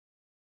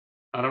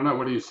 I don't know.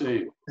 What are you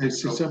seeing?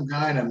 It's some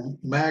guy in a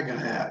MAGA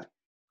hat.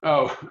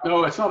 Oh,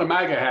 no, it's not a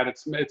MAGA hat.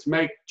 It's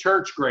make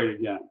church great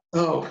again.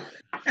 Oh.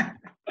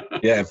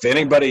 Yeah, if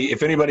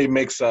anybody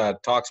makes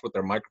talks with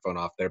their microphone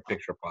off, their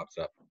picture pops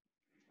up.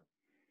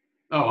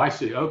 Oh, I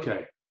see.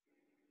 Okay.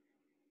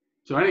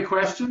 So any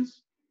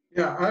questions?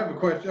 Yeah, I have a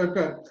question. I've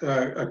got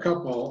a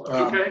couple.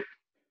 Okay.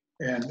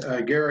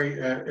 And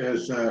Gary,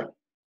 as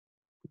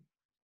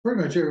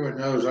pretty much everyone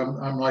knows,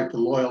 I'm like the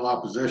loyal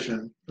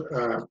opposition.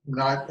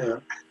 Not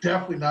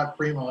definitely not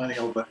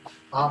premillennial, but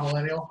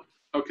amillennial.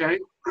 Okay.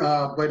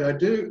 But I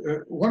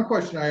do. One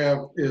question I have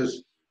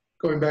is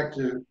going back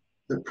to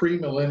the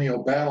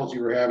premillennial battles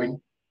you were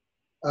having.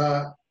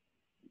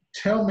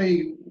 Tell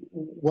me,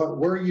 what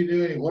were you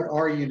doing and what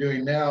are you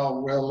doing now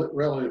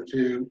relative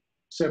to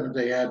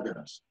Seventh-day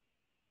Adventists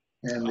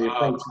and the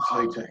approaches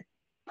they take?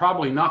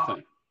 Probably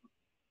nothing.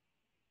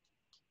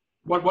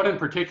 What in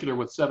particular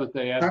with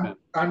Seventh-day Advent?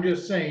 I'm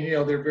just saying, you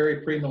know, they're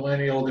very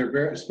premillennial. They're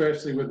very,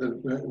 especially with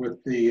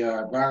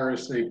the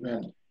virus. They've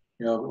been,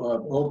 you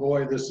know, oh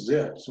boy, this is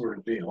it sort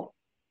of deal.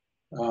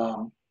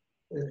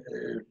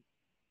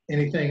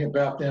 Anything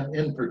about them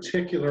in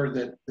particular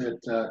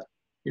that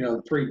you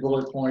know, 3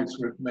 bullet points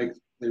would make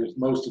this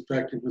most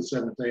effective with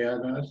Seventh-day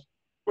Adventists?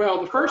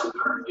 Well, the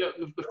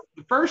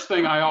first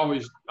thing I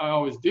always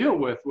deal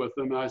with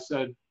them, I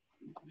said,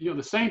 you know,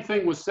 the same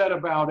thing was said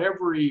about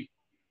every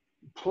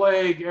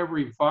plague,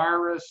 every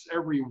virus,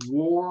 every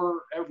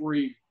war,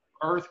 every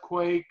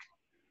earthquake,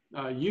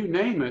 you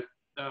name it.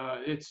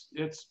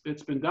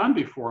 It's been done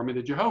before. I mean,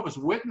 the Jehovah's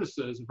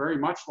Witnesses, very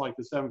much like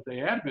the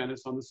Seventh-day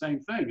Adventists, on the same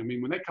thing. I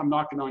mean, when they come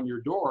knocking on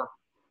your door,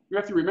 you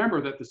have to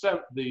remember that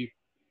the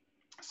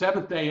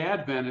Seventh-day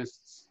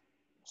Adventists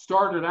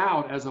started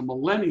out as a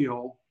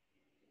millennial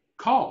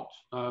cult.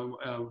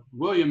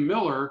 William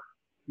Miller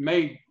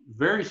made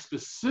very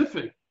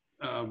specific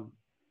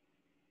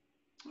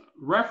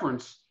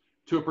reference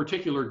to a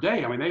particular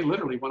day. I mean, they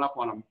literally went up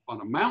on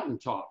a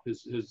mountaintop,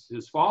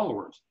 his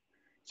followers.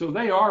 So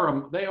they are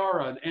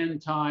an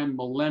end time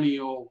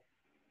millennial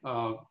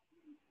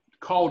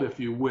cult, if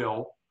you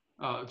will.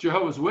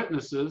 Jehovah's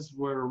Witnesses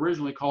were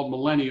originally called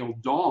Millennial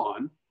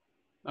Dawn.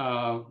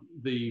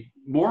 The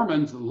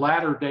Mormons,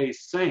 Latter-day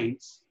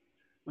Saints.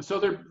 So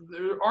their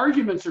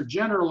arguments are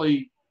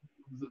generally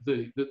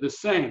the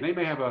same. They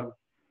may have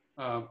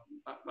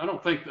I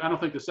don't think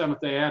the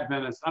Seventh-day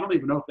Adventists, I don't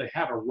even know if they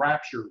have a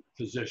rapture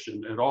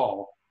position at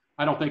all.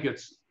 I don't think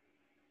it's,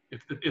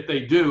 if they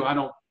do, I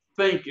don't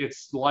think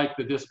it's like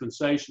the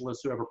dispensationalists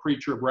who have a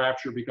pre-trib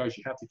rapture, because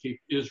you have to keep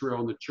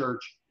Israel and the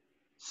church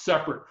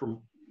separate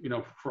from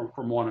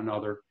one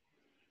another.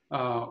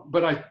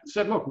 But I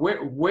said, look,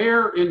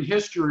 where in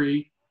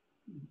history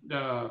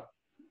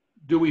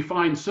do we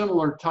find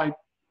similar type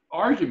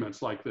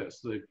arguments like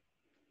this?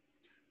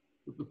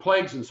 The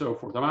plagues and so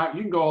forth. I mean,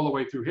 you can go all the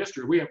way through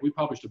history. We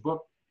published a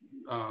book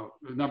a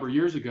number of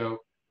years ago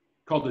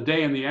called The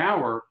Day and the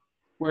Hour,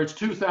 where it's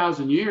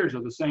 2,000 years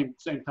of the same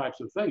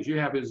types of things. You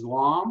have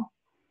Islam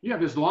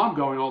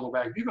going all the way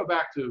back. If you go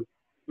back to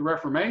the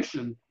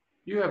Reformation,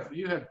 you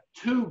have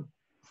 2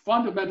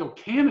 fundamental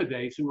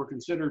candidates who were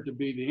considered to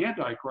be the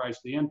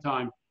Antichrist, the end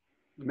time,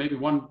 maybe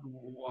one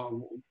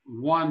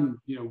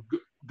you know,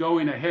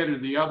 going ahead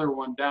and the other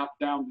one down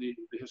the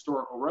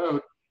historical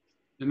road.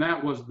 And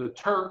that was the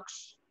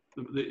Turks,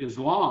 the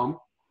Islam,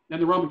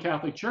 and the Roman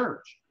Catholic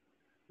Church.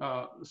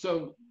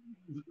 So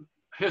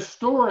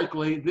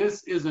historically,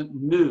 this isn't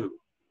new.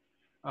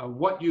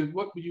 What you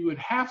would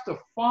have to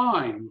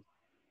find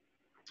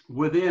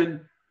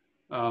within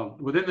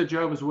the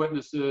Jehovah's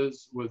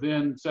Witnesses,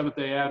 within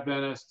Seventh-day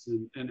Adventists,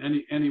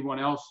 and anyone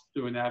else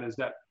doing that, is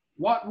that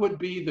what would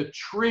be the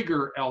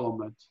trigger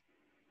element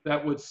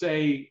that would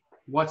say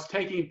what's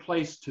taking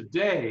place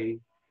today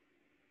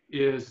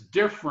is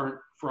different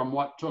from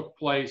what took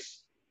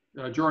place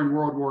during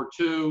World War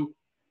II,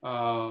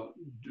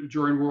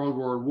 during World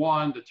War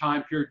I, the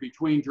time period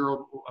between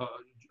World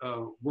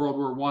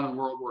War I and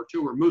World War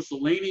II, where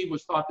Mussolini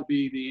was thought to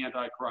be the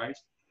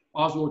Antichrist.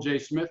 Oswald J.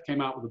 Smith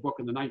came out with a book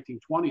in the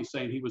 1920s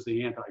saying he was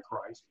the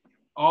Antichrist.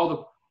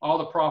 All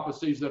the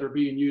prophecies that are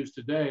being used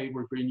today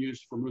were being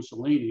used for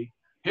Mussolini.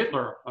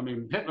 Hitler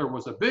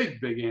was a big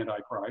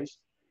Antichrist.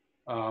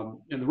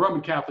 In the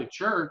Roman Catholic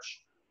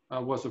Church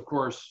was, of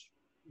course,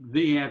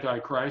 the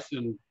Antichrist.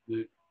 In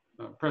the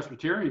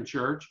Presbyterian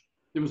Church,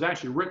 it was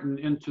actually written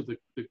into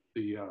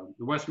the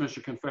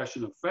Westminster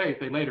Confession of Faith.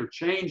 They later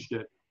changed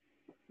it,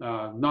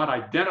 not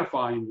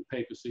identifying the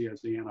papacy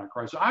as the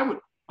Antichrist. So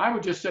I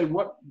would just say,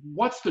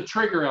 what's the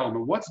trigger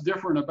element? What's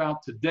different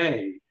about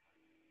today?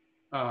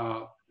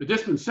 The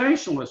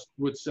dispensationalist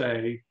would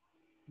say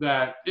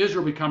that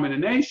Israel becoming a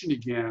nation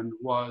again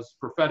was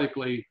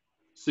prophetically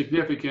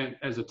significant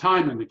as a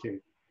time indicator,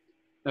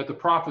 that the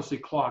prophecy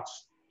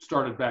clocks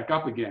started back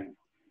up again.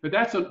 But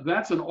that's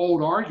an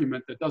old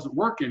argument that doesn't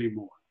work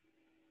anymore,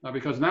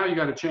 because now you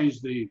got to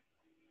change the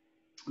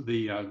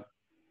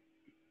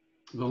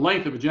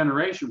length of a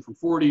generation from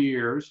 40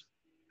 years,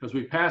 because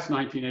we passed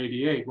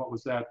 1988. What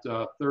was that?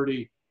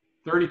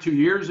 32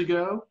 years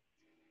ago,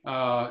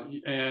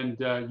 and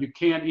you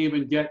can't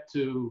even get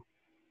to.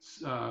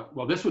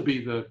 Well, this would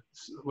be the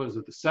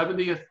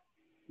 70th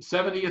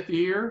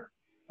year.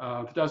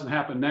 If it doesn't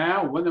happen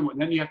now,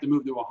 then you have to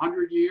move to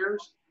 100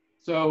 years.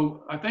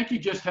 So I think you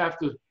just have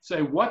to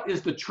say, what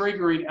is the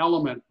triggering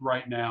element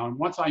right now? And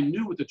once I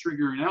knew what the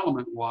triggering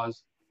element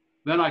was,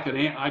 then I could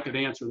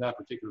answer that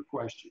particular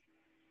question.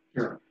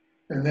 Sure.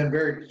 And then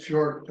very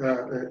short,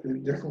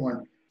 different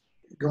one,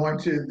 going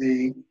to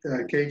the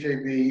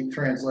KJV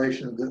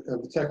translation of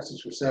the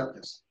Textus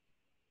Receptus.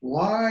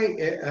 Why,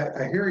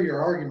 I hear your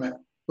argument,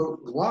 but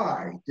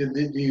why do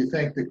you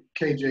think the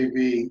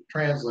KJV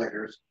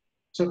translators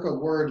took a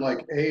word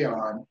like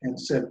aeon and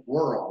said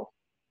world,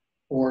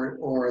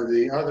 or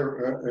the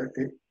other,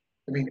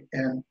 I mean,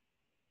 and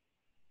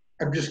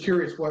I'm just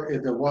curious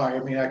the why.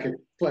 I mean, I could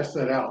flesh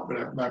that out, but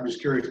I'm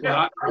just curious,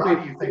 why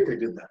do you think they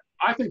did that?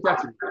 I think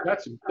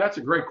that's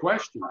a great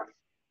question.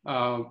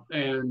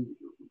 And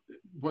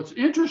what's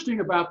interesting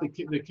about the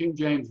King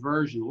James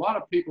Version, a lot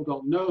of people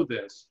don't know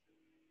this,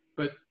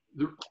 but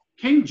the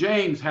King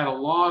James had a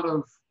lot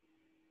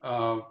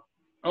of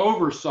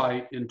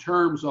oversight in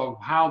terms of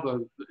how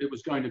it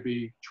was going to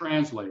be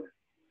translated.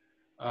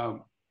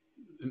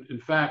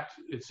 In fact,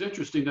 it's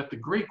interesting that the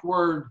Greek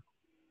word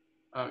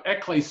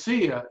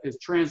ecclesia is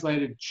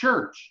translated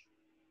church,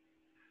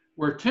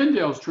 where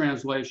Tyndale's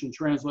translation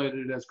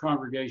translated it as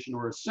congregation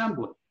or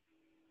assembly.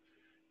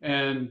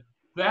 And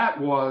that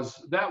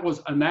was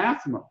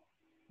anathema.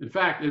 In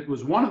fact, it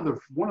was one of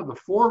the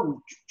four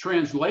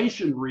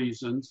translation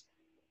reasons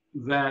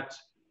that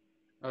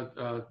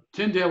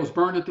Tyndale was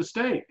burned at the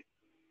stake,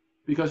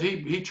 because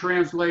he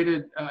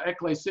translated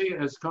ecclesia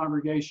as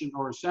congregation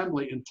or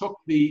assembly and took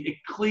the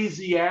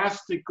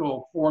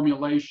ecclesiastical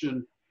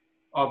formulation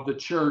of the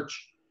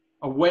church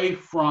away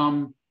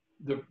from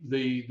the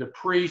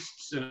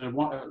priests and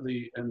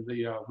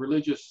the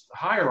religious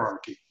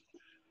hierarchy.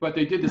 But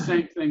they did the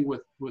same thing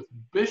with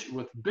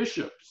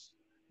bishops,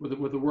 with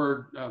the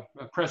word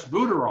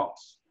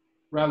presbyteros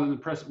rather than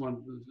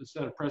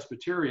instead of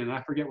Presbyterian. And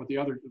I forget what the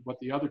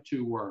other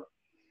two were.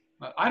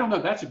 I don't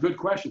know. That's a good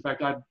question. In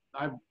fact,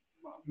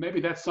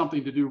 maybe that's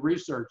something to do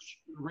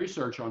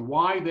research on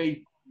why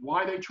they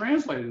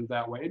translated it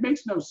that way. It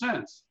makes no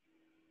sense,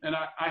 and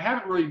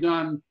I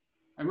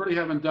really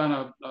haven't done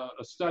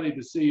a study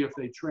to see if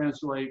they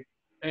translate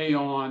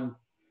aeon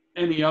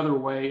any other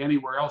way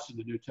anywhere else in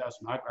the New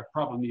Testament. I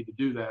probably need to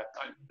do that.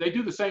 They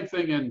do the same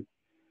thing in.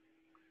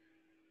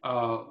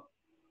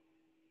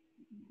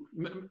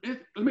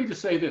 Let me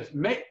just say this.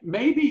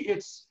 Maybe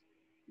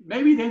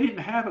they didn't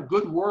have a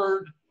good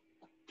word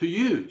to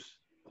use.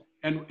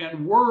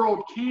 And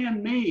world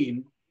can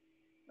mean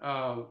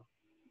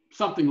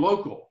something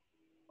local,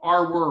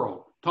 our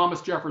world,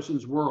 Thomas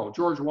Jefferson's world,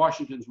 George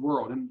Washington's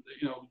world, and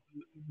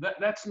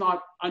that's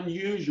not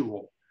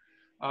unusual.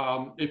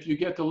 If you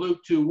get to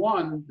Luke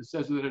 2:1, it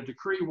says that a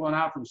decree went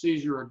out from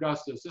Caesar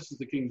Augustus. This is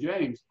the King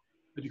James.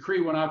 A decree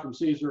went out from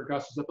Caesar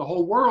Augustus that the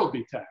whole world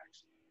be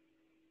taxed.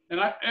 And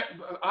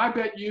I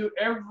bet you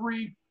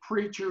every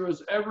preacher who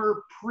has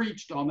ever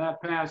preached on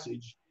that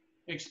passage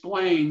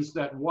explains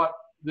that what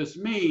this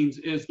means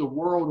is the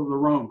world of the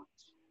Romans.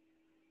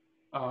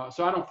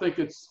 So I don't think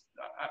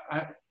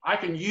I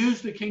can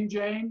use the King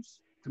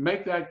James to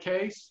make that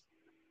case.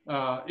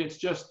 It's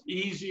just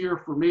easier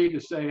for me to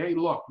say, hey,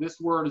 look,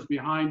 this word is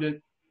behind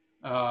it.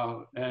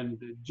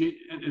 And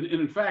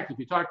in fact, if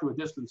you talk to a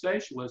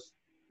dispensationalist,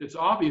 it's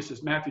obvious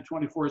that Matthew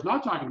 24 is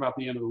not talking about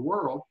the end of the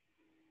world.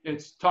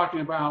 It's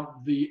talking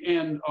about the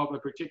end of a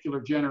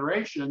particular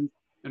generation.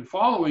 And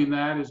following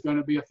that is going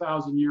to be a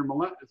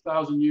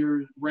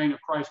 1,000-year reign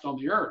of Christ on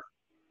the earth.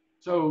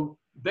 So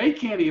they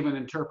can't even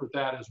interpret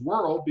that as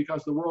world,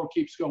 because the world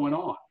keeps going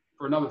on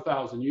for another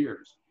 1,000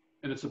 years.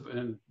 And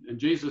and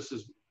Jesus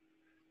is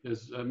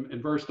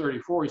in verse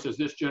 34, he says,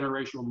 this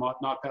generation will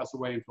not pass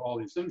away until all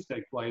these things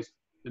take place.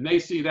 And they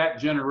see that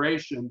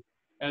generation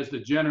as the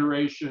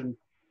generation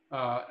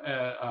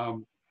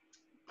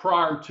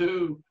prior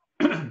to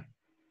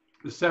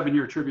the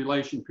 7-year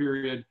tribulation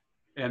period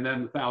and then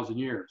the 1,000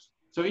 years.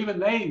 So even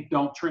they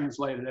don't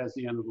translate it as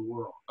the end of the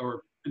world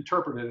or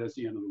interpret it as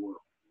the end of the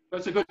world.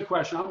 That's a good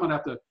question. I'm gonna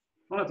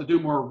have to do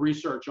more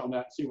research on that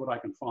and see what I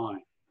can find.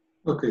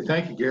 Okay,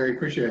 thank you, Gary.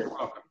 Appreciate it. You're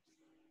welcome.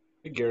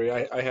 Hey, Gary,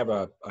 I have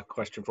a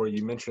question for you.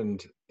 You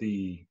mentioned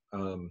the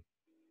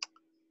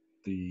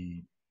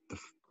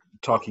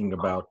talking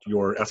about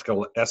your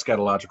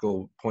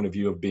eschatological point of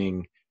view of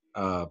being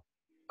a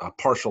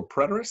partial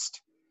preterist,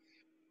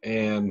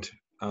 and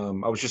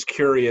I was just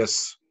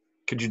curious,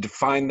 could you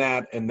define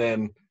that? And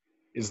then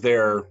is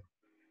there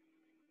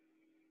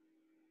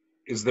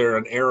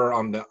an error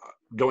on the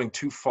going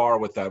too far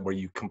with that, where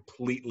you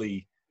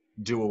completely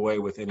do away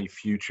with any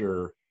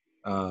future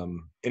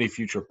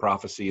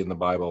prophecy in the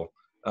Bible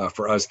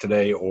for us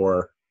today,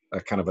 or a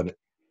kind of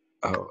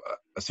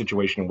a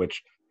situation in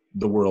which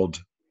the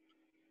world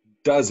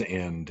does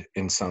end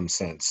in some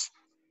sense,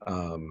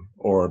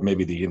 or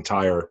maybe the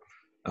entire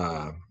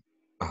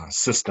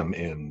system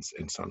ends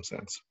in some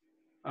sense?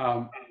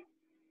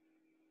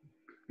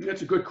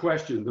 That's a good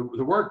question.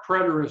 The word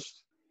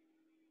preterist,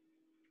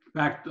 in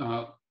fact,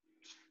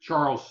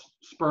 Charles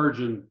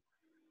Spurgeon,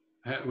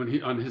 when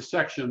he on his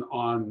section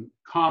on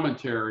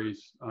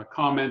commentaries,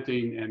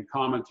 commenting and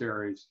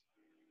commentaries,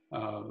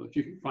 if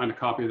you can find a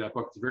copy of that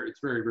book, it's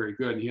very, very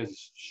good. And he has a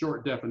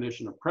short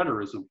definition of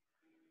preterism,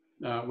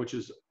 which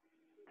is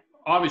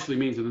obviously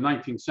means in the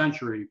 19th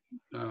century,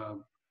 a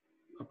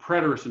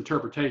preterist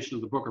interpretation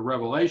of the book of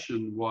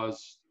Revelation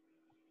was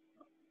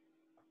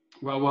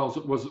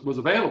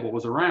available,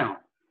 was around.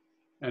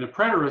 And a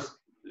preterist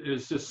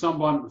is just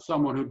someone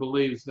who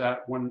believes that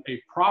when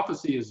a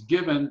prophecy is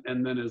given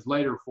and then is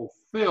later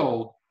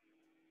fulfilled,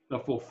 the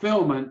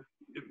fulfillment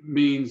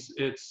means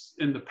it's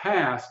in the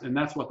past, and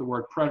that's what the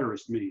word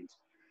preterist means.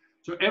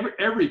 So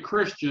every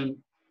Christian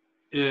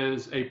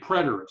is a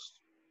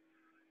preterist.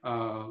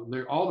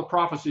 All the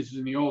prophecies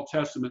in the Old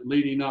Testament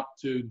leading up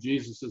to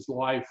Jesus's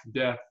life,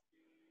 death,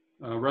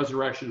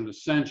 resurrection, and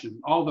ascension,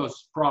 all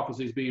those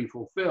prophecies being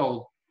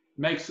fulfilled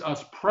makes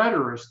us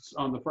preterists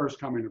on the first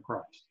coming of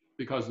Christ,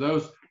 because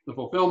the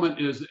fulfillment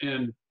is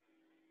in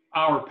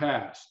our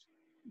past,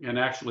 and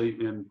actually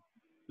in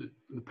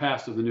the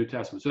past of the New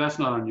Testament. So that's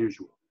not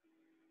unusual.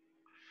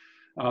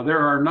 There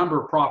are a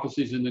number of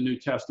prophecies in the New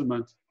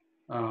Testament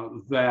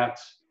that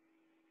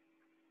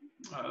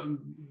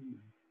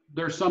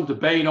there's some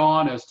debate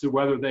on as to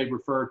whether they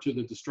refer to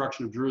the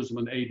destruction of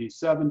Jerusalem in AD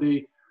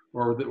 70,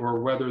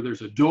 or whether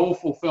there's a dual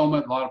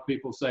fulfillment. A lot of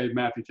people say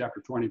Matthew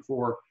chapter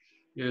 24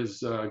 is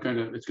going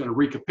to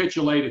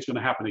recapitulate. It's going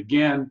to happen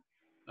again.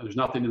 There's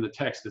nothing in the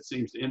text that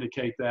seems to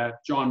indicate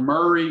that. John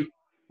Murray,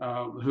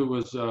 who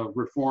was a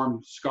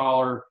Reformed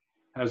scholar,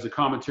 has a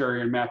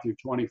commentary on Matthew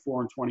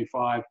 24 and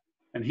 25,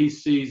 and he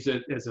sees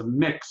it as a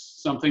mix.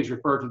 Some things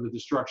refer to the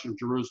destruction of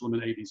Jerusalem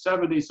in AD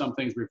 70. Some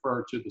things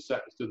refer to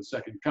the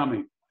second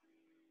coming.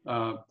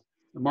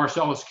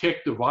 Marcellus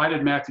Kick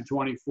divided Matthew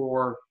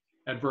 24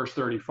 at verse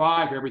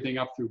 35. Everything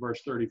up through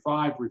verse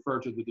 35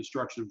 referred to the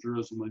destruction of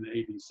Jerusalem in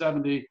AD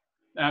 70.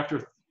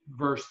 After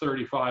verse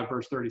 35,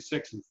 verse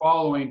 36 and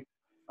following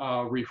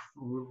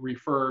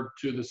referred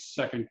to the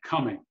second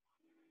coming.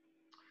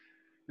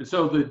 And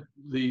so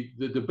the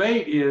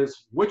debate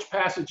is which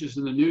passages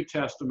in the New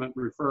Testament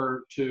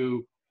refer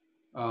to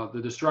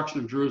the destruction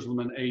of Jerusalem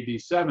in AD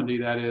 70,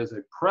 that is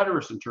a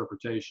preterist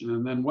interpretation,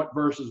 and then what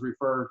verses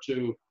refer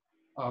to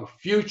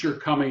future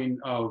coming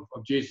of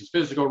Jesus'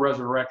 physical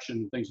resurrection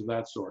and things of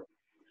that sort.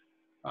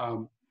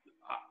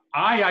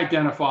 I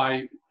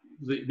identify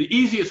the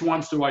easiest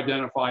ones to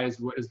identify is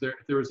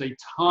there is a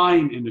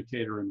time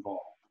indicator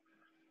involved.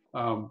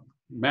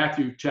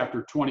 Matthew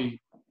chapter 20,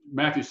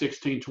 Matthew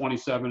 16,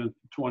 27 and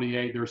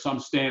 28, there are some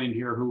standing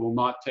here who will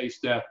not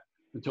taste death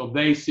until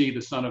they see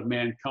the Son of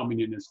Man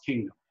coming in his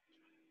kingdom.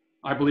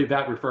 I believe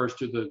that refers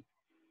to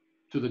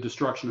the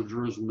destruction of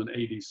Jerusalem in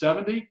AD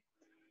 70.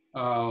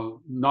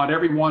 Not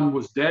everyone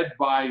was dead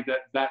by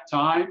that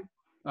time,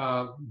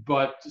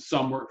 but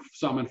some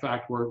in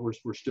fact were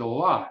still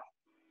alive.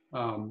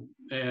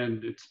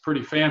 And it's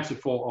pretty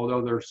fanciful,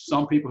 although there's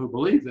some people who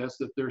believe this,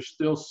 that there's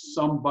still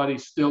somebody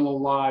still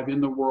alive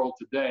in the world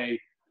today,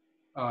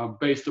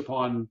 based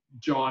upon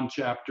John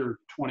chapter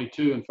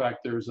 22. In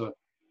fact,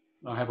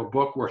 I have a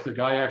book where the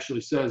guy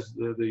actually says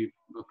the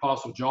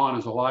Apostle John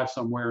is alive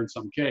somewhere in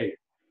some cave.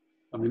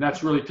 I mean,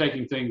 that's really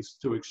taking things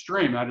to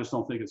extreme. I just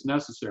don't think it's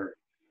necessary.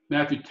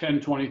 Matthew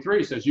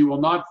 10:23 says, "You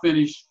will not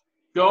finish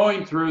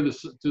going through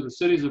to the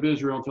cities of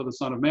Israel until the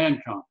Son of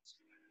Man comes."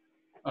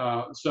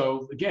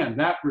 So again,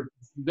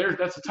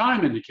 that's a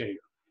time indicator.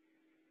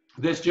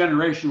 This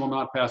generation will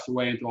not pass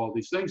away until all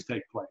these things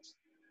take place.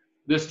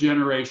 This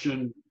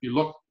generation,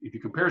 if you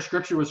compare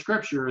Scripture with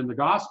Scripture in the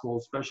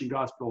Gospels, especially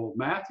Gospel of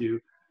Matthew,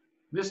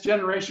 this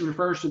generation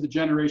refers to the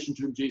generation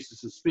to whom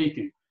Jesus is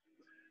speaking.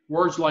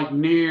 Words like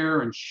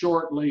near and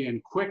shortly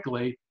and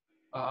quickly,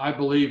 I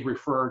believe,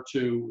 refer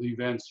to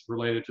events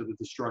related to the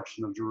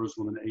destruction of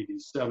Jerusalem in AD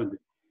 70.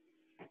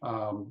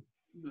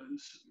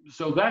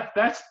 So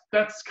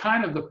that's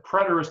kind of the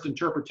preterist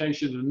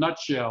interpretation in a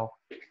nutshell,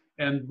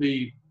 and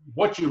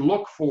what you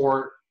look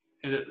for,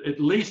 at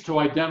least to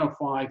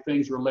identify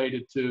things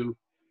related to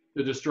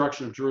the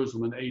destruction of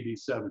Jerusalem in AD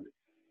 70.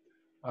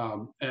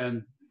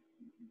 And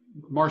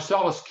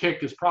Marcellus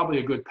Kick is probably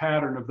a good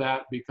pattern of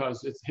that,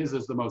 because his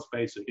is the most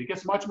basic. It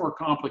gets much more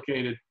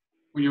complicated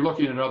when you're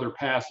looking at other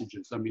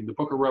passages. I mean, the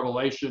book of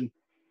Revelation,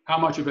 how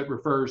much of it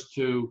refers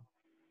to,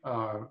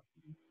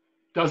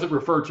 does it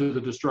refer to the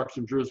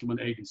destruction of Jerusalem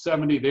in AD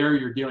 70? There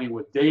you're dealing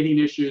with dating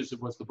issues.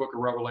 Was the book of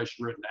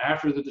Revelation written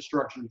after the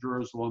destruction of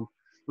Jerusalem?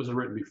 Was it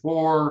written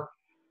before,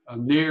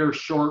 near,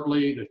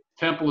 shortly? The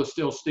temple is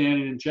still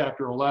standing in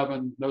chapter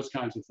 11, those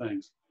kinds of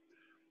things.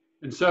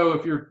 And so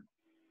if you're,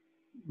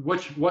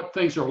 what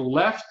things are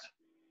left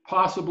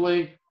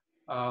possibly?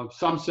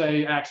 Some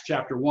say Acts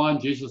chapter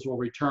 1, Jesus will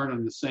return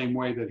in the same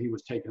way that he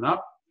was taken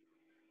up.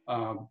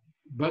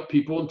 But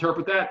people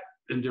interpret that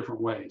in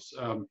different ways.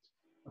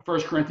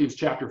 1 Corinthians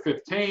chapter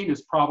 15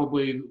 is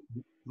probably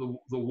the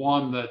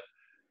one that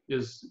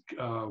is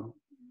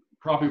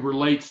probably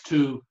relates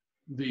to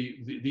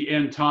the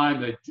end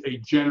time, a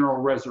general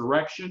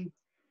resurrection.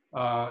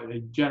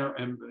 In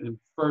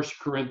 1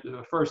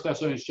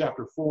 Thessalonians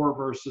chapter 4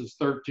 verses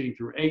 13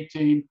 through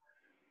 18.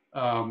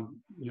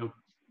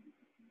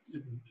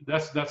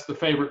 That's the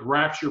favorite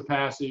rapture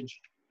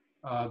passage.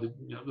 The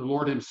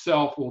Lord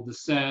himself will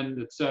descend,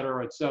 et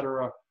cetera, et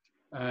cetera.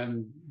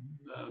 And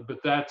but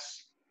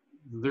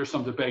there's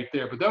some debate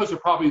there. But those are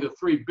probably the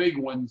three big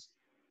ones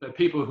that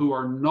people who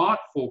are not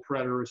full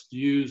preterists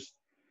use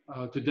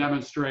to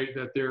demonstrate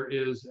that there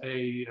is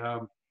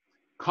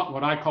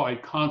what I call a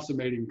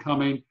consummating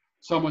coming.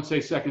 Some would say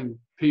 2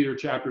 Peter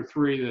chapter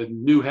 3, the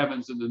new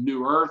heavens and the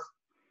new earth.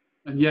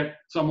 And yet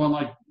someone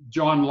like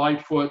John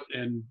Lightfoot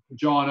and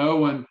John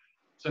Owen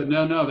said,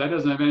 no, that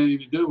doesn't have anything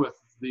to do with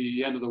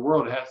the end of the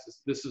world.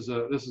 This is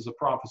a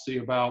prophecy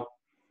about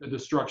the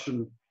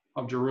destruction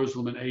of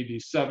Jerusalem in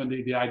AD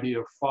 70, the idea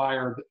of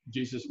fire.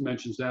 Jesus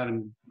mentions that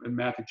in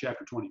Matthew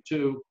chapter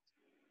 22.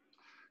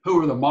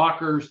 Who are the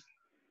mockers?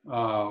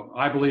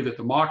 I believe that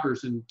the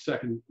mockers in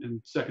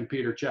 2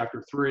 Peter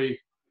chapter 3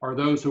 are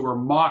those who are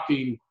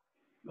mocking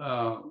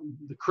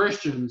the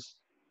Christians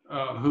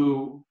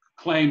who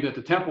claimed that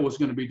the temple was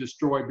going to be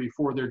destroyed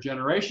before their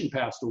generation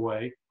passed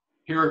away.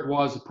 Here it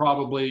was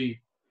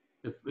probably,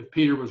 if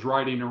Peter was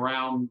writing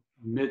around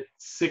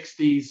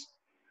mid-60s,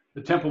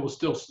 the temple was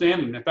still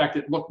standing. In fact,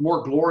 it looked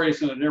more glorious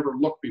than it ever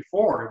looked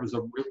before. It was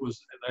a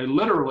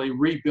literally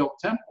rebuilt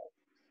temple,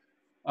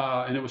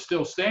 and it was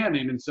still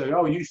standing. And said,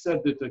 "Oh, you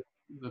said that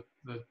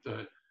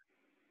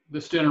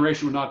this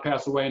generation would not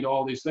pass away, and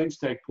all these things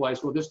take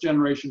place. Well, this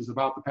generation is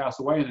about to pass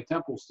away, and the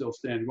temple's still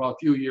standing." Well, a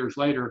few years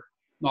later,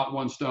 not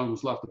one stone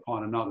was left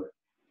upon another.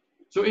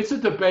 So it's a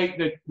debate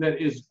that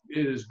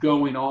is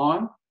going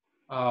on,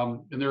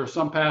 and there are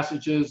some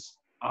passages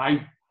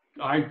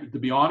to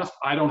be honest,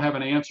 I don't have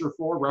an answer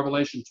for.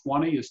 Revelation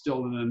 20 is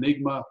still an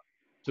enigma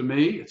to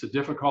me. It's a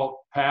difficult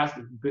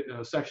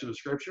section of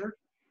Scripture,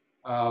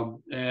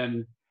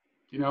 and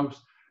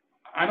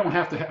I don't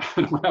have to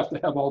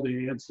have all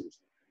the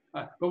answers.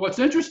 But what's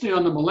interesting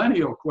on the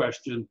millennial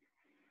question,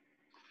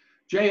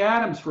 Jay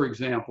Adams, for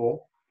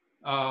example,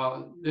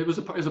 is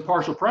a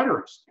partial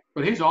preterist,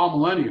 but he's all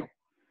millennial.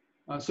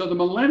 So the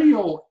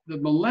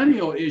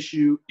millennial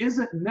issue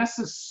isn't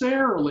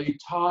necessarily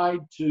tied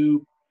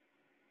to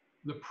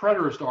the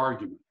preterist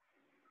argument,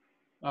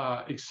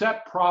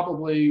 except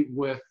probably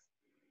with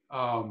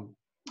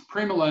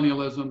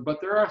premillennialism. But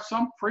there are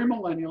some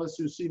premillennialists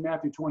who see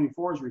Matthew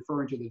 24 as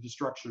referring to the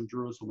destruction of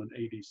Jerusalem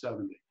in AD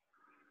 70.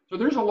 So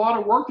there's a lot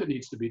of work that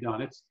needs to be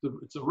done. It's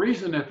a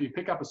reason if you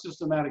pick up a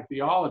systematic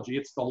theology,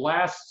 it's the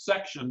last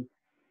section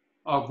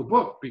of the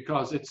book,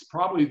 because it's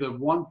probably the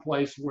one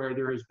place where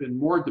there has been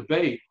more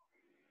debate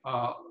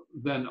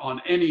than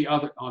on any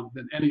other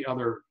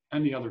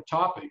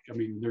topic. I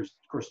mean, there's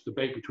of course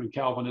debate between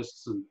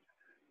Calvinists and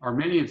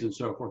Arminians and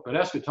so forth, but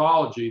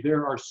eschatology,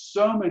 there are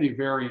so many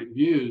variant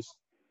views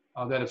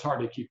that it's hard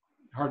to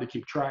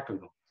keep track of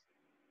them.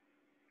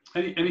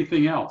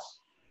 Anything else?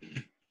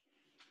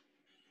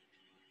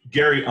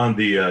 Gary, on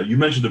the you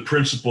mentioned the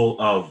principle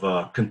of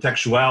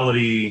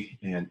contextuality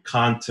and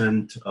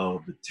content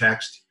of the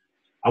text.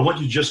 I want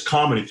you to just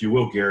comment, if you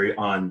will, Gary,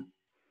 on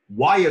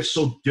why it's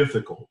so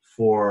difficult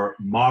for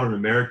modern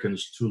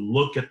Americans to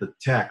look at the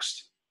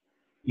text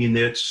in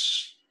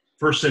its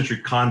first century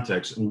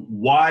context, and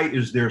why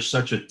is there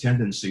such a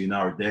tendency in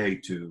our day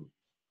to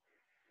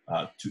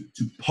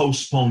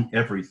postpone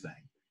everything?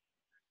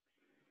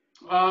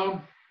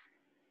 Well,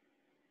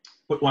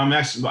 I'm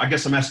asking,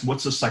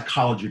 what's the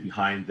psychology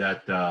behind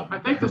that? I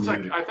think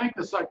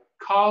the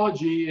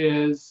psychology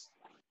is,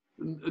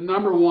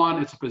 number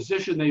one, it's a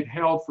position they've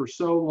held for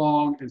so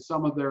long, and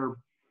some of their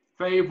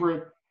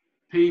favorite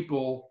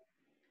people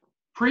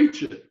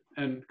preach it.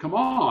 And come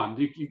on,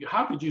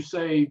 how could you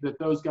say that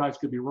those guys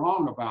could be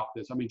wrong about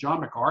this? I mean, John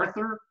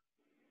MacArthur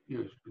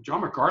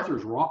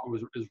is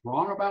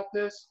wrong about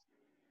this.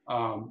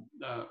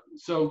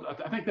 So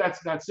I think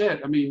that's it.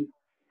 I mean,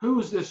 who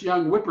is this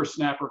young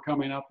whippersnapper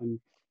coming up and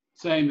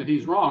saying that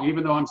he's wrong,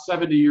 even though I'm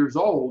 70 years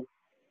old?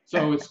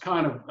 So it's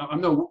kind of,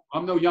 I'm no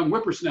young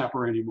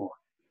whippersnapper anymore.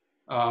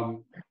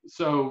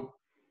 So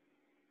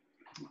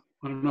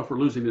I don't know if we're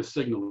losing this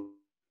signal.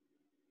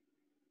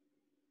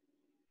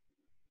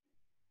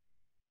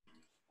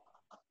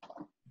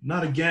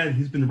 Not again.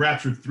 He's been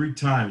raptured 3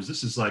 times.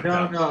 This is like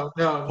no.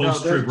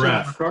 post-trib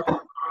wrath.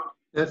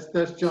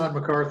 That's John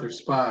MacArthur's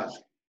spies.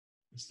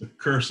 It's the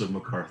curse of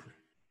MacArthur.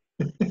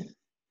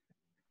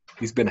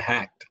 He's been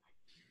hacked.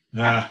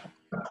 Ah.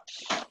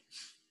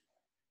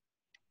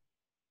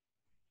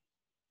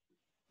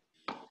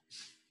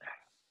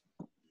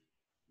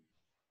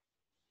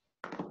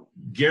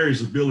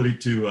 Gary's ability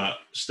to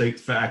state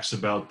facts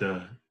about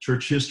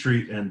church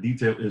history and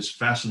detail is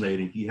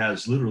fascinating. He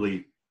has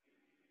literally,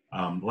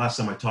 last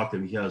time I talked to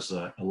him, he has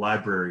a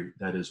library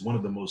that is one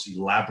of the most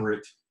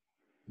elaborate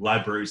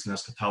libraries in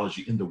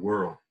eschatology in the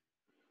world.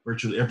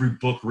 Virtually every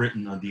book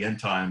written on the end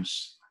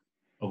times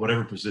of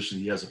whatever position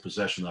he has a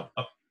possession of.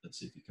 Oh, let's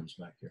see if he comes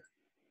back here.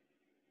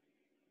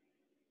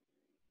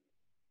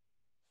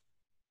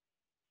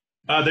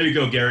 There you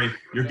go, Gary.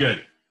 You're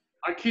good.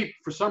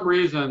 For some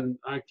reason,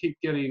 I keep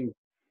getting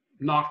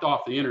knocked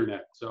off the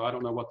internet, so I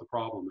don't know what the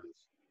problem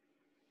is,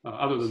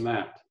 other than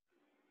that.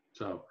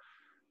 So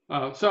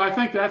I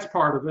think that's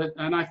part of it,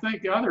 and I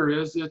think the other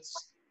is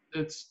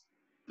it's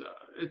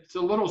a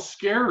little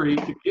scary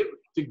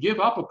to give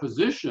up a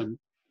position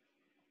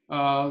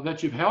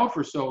that you've held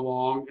for so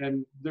long,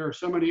 and there are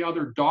so many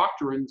other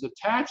doctrines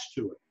attached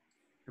to it.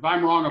 If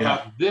I'm wrong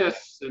about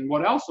this, then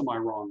what else am I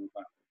wrong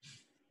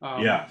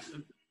about?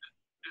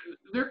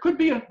 There could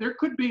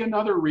be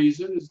another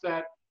reason, is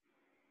that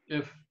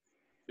if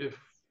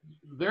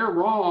they're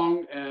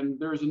wrong and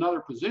there's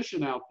another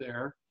position out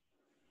there,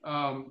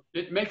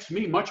 it makes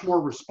me much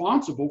more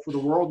responsible for the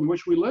world in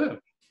which we live.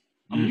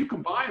 I mean, you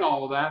combine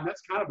all of that, and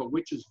that's kind of a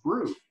witch's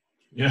brew.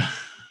 Yeah.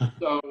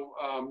 So,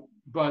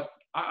 but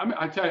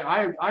I tell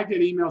you, I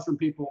get emails from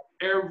people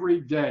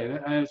every day,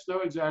 and it's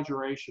no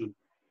exaggeration,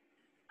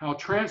 how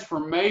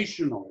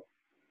transformational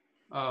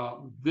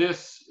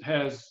this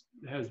has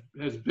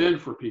been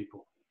for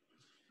people.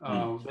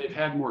 They've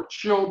had more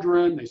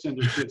children. They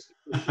send their kids to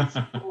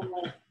Christian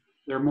school.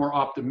 They're more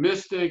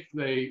optimistic.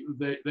 They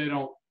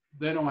don't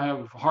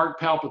have heart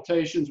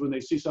palpitations when they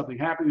see something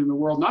happening in the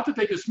world. Not that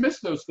they dismiss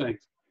those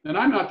things, and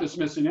I'm not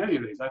dismissing any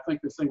of these. I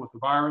think this thing with the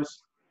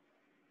virus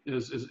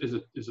is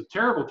a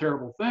terrible,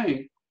 terrible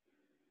thing.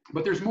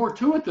 But there's more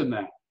to it than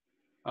that.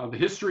 The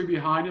history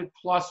behind it,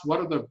 plus what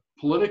are the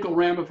political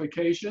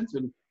ramifications,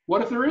 and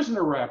what if there isn't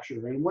a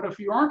rapture, and what if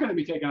you aren't going to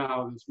be taken out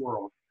of this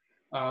world?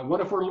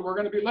 What if we're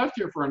going to be left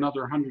here for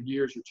another 100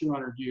 years or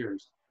 200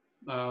 years?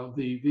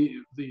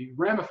 The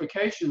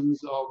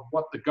ramifications of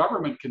what the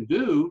government can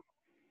do,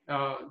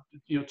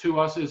 to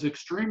us is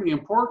extremely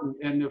important.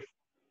 And if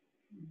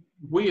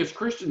we as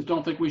Christians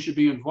don't think we should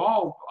be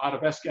involved out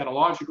of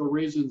eschatological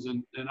reasons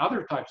and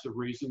other types of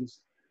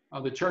reasons,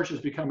 the church is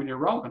becoming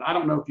irrelevant. I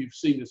don't know if you've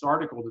seen this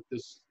article that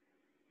this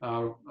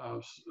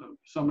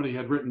somebody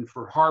had written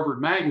for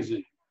Harvard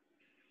Magazine.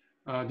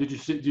 Did you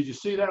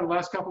see that in the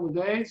last couple of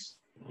days?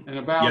 And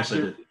about yes, I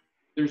did.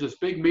 There's this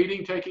big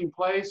meeting taking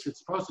place. It's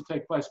supposed to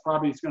take place.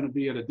 Probably it's going to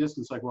be at a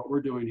distance like what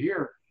we're doing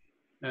here.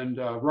 And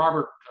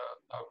Robert,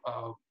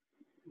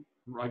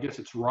 I guess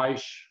it's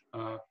Reich,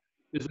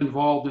 is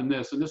involved in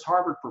this. And this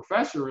Harvard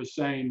professor is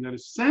saying that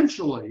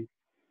essentially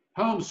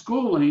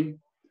homeschooling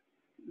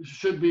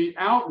should be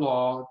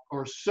outlawed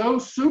or so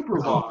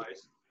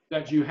supervised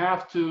that you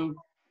have to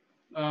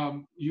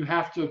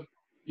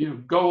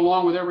go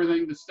along with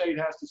everything the state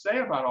has to say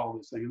about all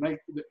this thing.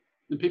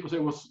 And people say,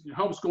 well,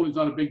 homeschooling is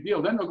not a big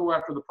deal. Then they'll go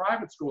after the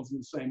private schools in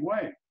the same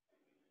way.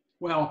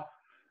 Well,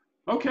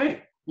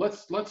 okay,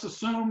 let's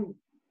assume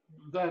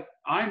that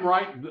I'm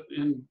right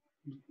and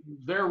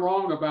they're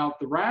wrong about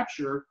the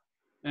rapture,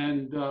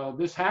 and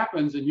this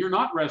happens and you're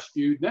not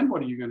rescued. Then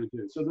what are you going to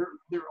do? So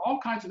there are all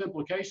kinds of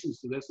implications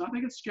to this. And I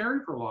think it's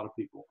scary for a lot of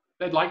people.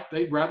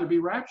 They'd rather be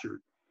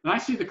raptured. And I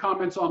see the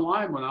comments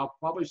online when I'll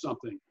publish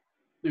something.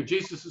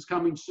 Jesus is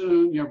coming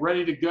soon,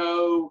 ready to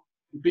go,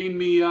 beam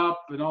me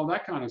up, and all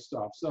that kind of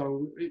stuff.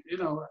 So,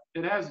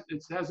 it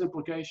has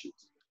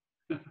implications.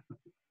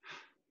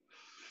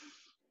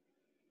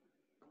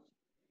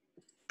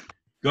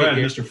 Go ahead,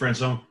 Mr.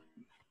 Franzone.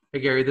 Hey,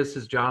 Gary, this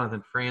is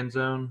Jonathan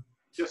Franzone.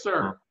 Yes,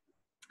 sir.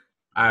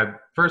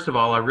 First of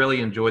all, I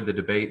really enjoyed the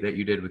debate that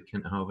you did with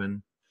Kent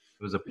Hovind.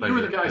 It was a pleasure.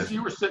 You were the guy,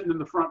 you were sitting in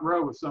the front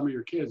row with some of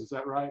your kids, is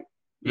that right?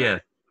 Yeah.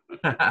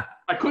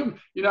 I couldn't,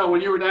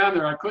 when you were down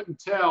there, I couldn't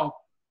tell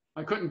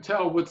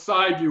what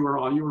side you were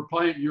on. You were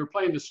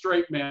playing the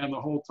straight man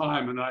the whole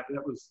time, and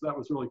that was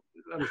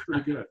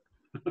pretty good.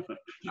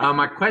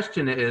 My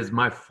question is,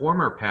 my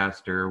former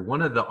pastor,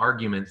 one of the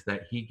arguments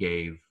that he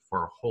gave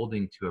for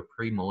holding to a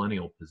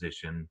premillennial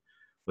position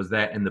was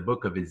that in the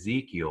book of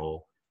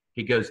Ezekiel,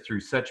 he goes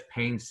through such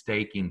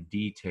painstaking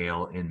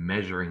detail in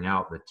measuring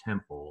out the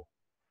temple.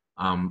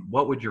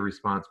 What would your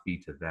response be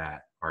to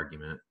that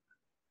argument?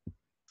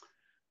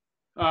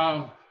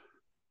 The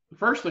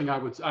first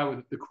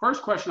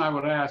question I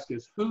would ask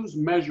is, who's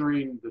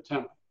measuring the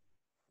temple?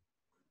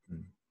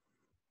 In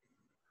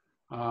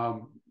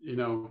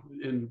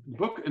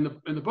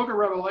the book of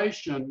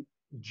Revelation,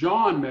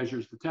 John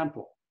measures the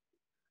temple.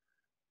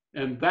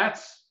 And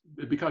that's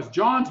because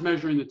John's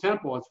measuring the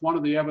temple. It's one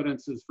of the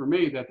evidences for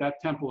me that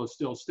temple is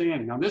still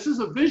standing. Now, this is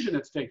a vision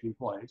that's taking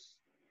place.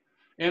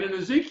 And in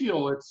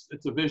Ezekiel,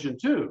 it's a vision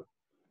too.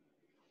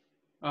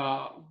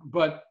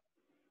 But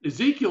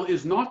Ezekiel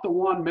is not the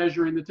one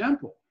measuring the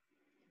temple.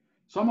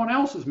 Someone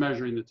else is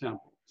measuring the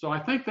temple. So I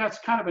think that's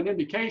kind of an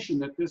indication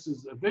that this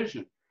is a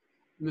vision.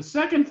 And the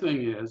second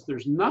thing is,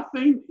 there's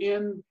nothing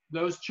in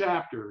those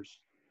chapters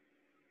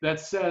that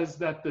says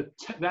that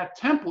that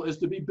temple is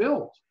to be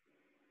built,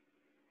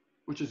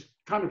 which is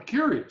kind of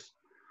curious.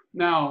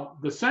 Now,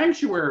 the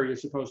sanctuary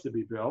is supposed to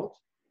be built,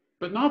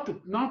 but not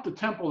the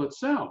temple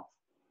itself.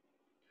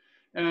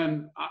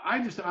 And I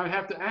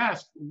have to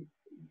ask,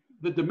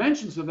 the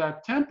dimensions of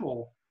that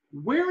temple,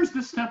 where is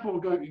this temple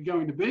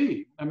going to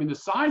be? I mean, the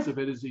size of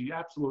it is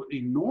absolutely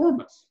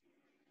enormous.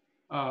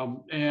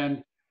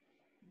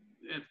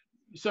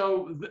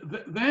 So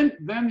then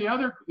the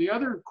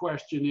other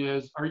question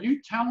is, are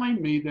you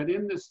telling me that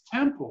in this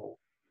temple,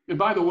 and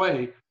by the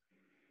way,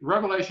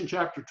 Revelation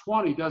chapter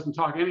 20 doesn't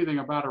talk anything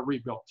about a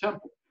rebuilt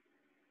temple,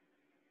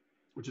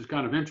 which is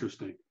kind of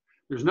interesting.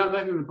 There's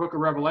nothing in the book of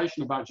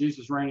Revelation about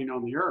Jesus reigning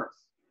on the earth.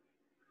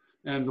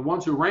 And the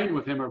ones who reign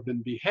with him have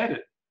been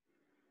beheaded.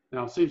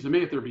 Now, it seems to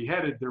me if they're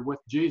beheaded, they're with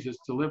Jesus.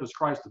 To live as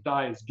Christ, to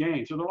die as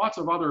gain. So there are lots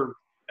of other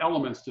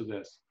elements to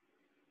this.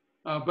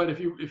 But if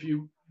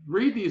you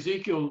read the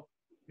Ezekiel,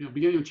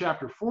 beginning of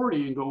chapter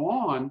 40 and go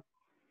on,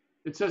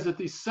 it says that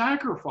these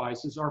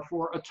sacrifices are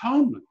for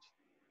atonement.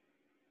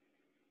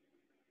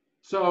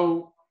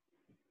 So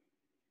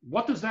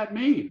what does that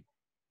mean?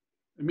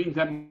 It means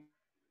that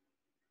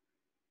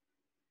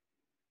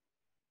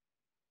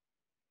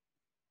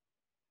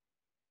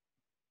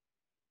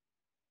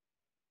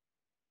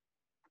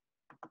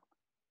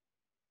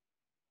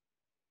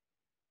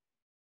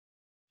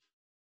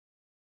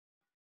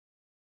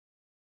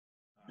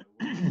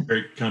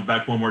Come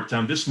back one more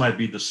time. This might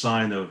be the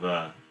sign of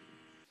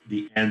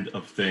the end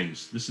of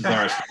things. This is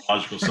our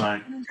astrological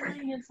sign. I'm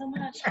enjoying it so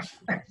much.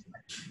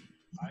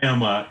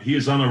 He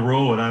is on a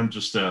roll, and I'm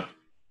just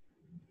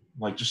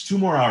like, just 2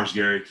 more hours,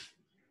 Gary.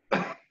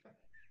 A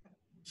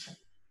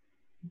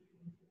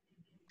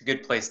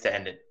good place to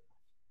end it.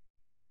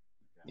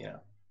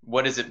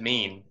 What does it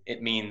mean?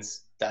 It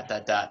means ...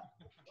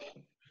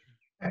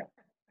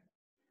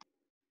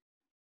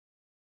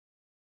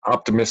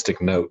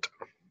 Optimistic note.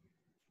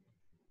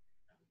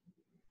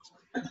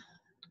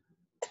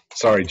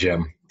 Sorry,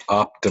 Jim.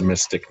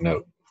 Optimistic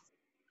note.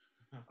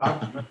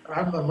 I'm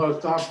the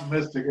most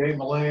optimistic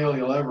amillennial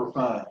you'll ever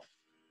find.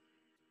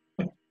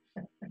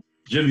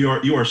 Jim,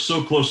 you are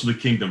so close to the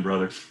kingdom,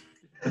 brother.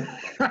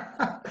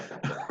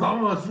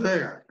 Almost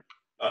there.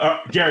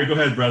 Gary, go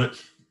ahead, brother.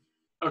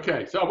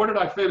 okay, so where did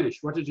I finish?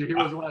 What did you hear?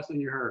 What was the last thing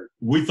you heard?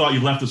 We thought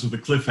you left us with a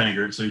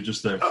cliffhanger, so you're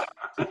just there.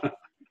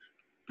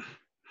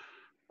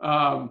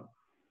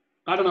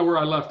 I don't know where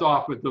I left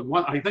off, but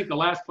I think the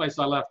last place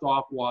I left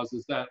off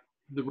is that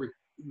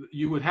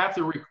you would have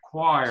to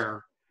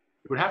require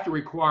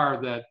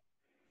that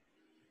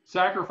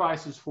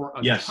sacrifices for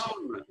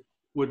atonement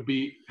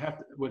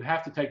would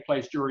have to take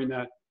place during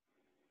that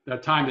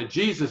time that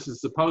Jesus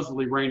is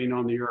supposedly reigning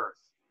on the earth,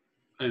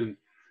 and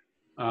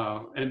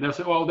they'll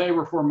say, well, they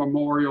were for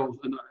memorials,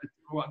 and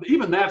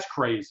even that's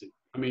crazy.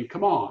 I mean,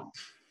 come on.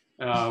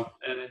 And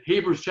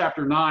Hebrews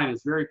chapter 9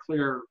 is very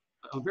clear,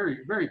 very,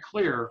 very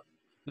clear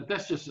that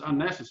that's just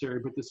unnecessary.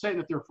 But to say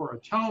that they're for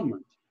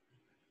atonement,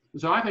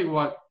 so I think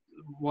what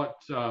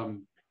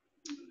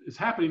is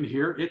happening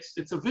here,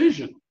 it's a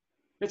vision.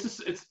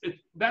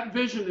 That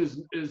vision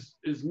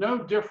is no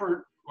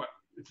different.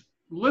 It's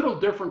little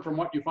different from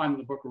what you find in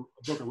the book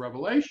of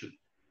Revelation.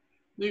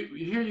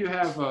 Here you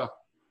have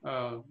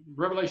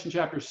Revelation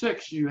chapter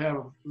 6. You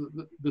have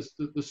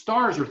the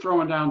stars are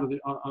thrown down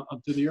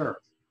to the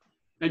earth,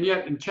 and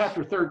yet in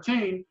chapter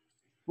 13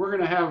 we're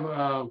going to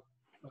have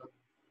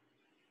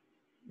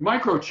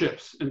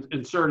microchips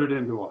inserted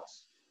into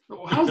us.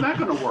 Well, how's that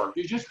going to work?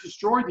 You just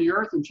destroyed the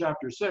earth in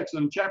chapter 6,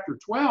 and in chapter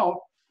 12,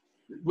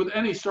 with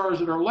any stars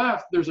that are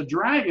left, there's a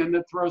dragon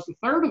that throws a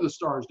third of the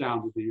stars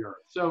down to the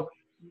earth. So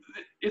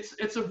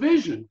it's a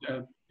vision.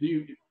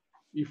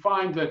 You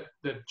find that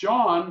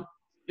John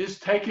is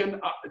taken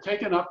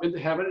up into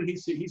heaven, and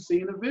he's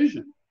seeing a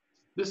vision.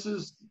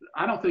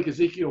 I don't think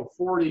Ezekiel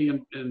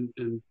 40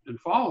 and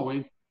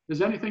following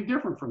is anything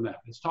different from that.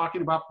 It's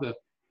talking about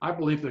I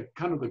believe the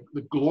kind of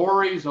the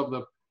glories of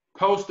the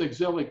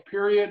post-exilic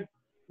period,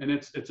 and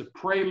it's a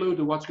prelude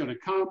to what's going to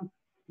come,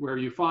 where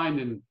you find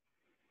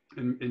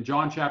in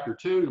John chapter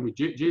 2, I mean,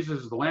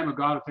 Jesus is the Lamb of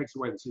God who takes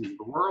away the sins of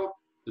the world,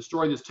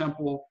 destroy this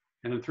temple,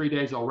 and in 3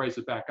 days I'll raise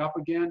it back up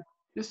again.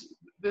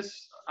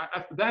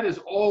 That is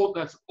old.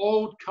 That's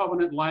old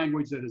covenant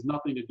language that has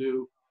nothing to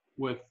do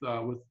with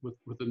the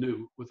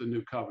new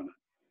covenant.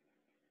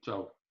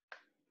 So,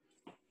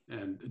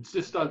 and it's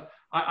just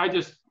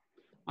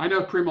I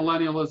know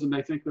premillennialism,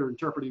 they think they're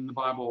interpreting the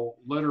Bible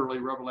literally,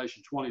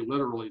 Revelation 20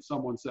 literally.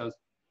 Someone says,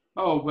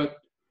 oh, but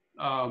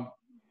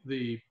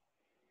the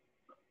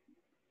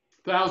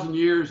 1,000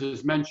 years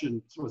is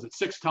mentioned, was it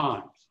 6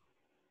 times?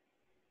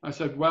 I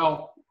said,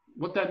 well,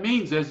 what that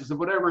means is that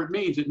whatever it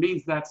means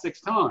that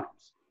 6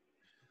 times.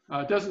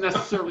 It doesn't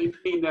necessarily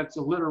mean that's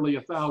literally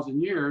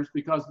 1,000 years,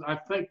 because I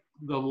think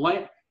the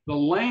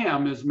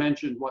lamb is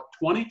mentioned,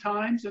 20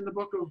 times in the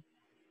book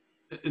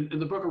in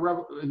the book of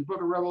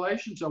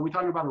Revelation. So are we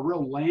talking about a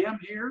real lamb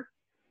here?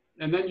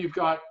 And then you've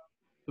got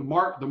the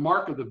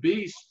mark of the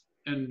beast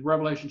in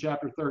Revelation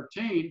chapter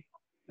 13,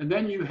 and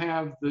then you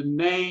have the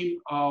name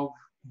of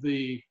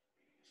the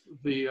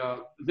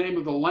name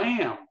of the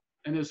Lamb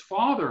and his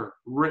Father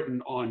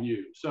written on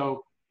you.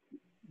 So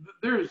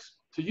there's,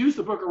 to use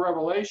the book of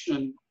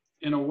Revelation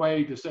in a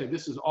way to say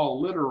this is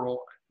all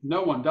literal,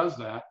 no one does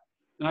that.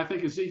 And I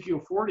think Ezekiel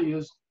 40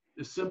 is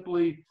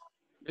simply,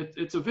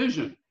 it's a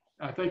vision.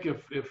 I think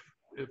if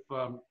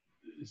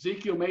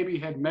Ezekiel maybe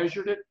had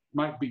measured it,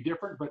 might be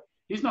different, but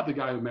he's not the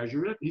guy who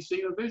measured it. He's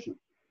seen a vision.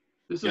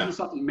 This isn't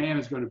something man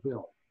is going to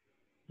build.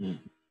 Hmm.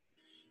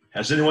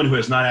 Has anyone who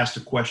has not asked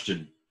a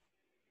question,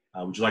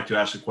 would you like to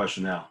ask a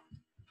question now?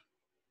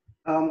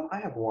 I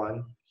have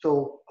one.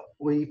 So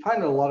we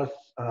find a lot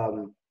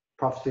of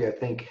prophecy, I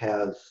think,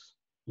 has,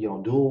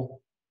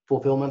 dual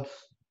fulfillments.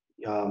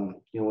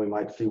 We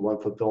might see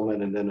one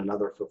fulfillment and then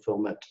another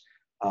fulfillment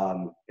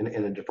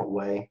in a different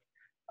way.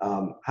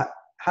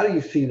 How do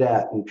you see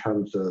that in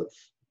terms of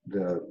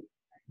the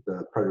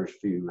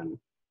preterist view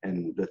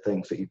and the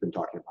things that you've been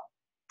talking about?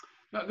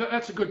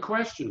 That's a good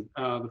question.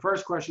 The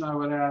first question I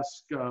would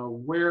ask,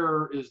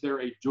 where is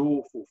there a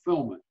dual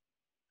fulfillment?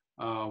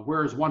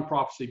 Where is one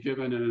prophecy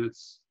given and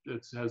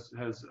it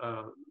has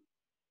a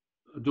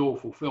dual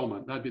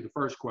fulfillment? That'd be the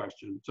first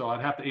question. So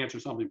I'd have to answer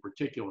something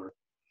particular.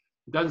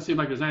 It doesn't seem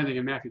like there's anything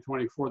in Matthew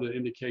 24 that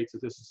indicates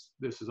that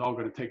this is all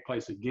going to take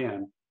place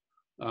again.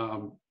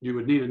 You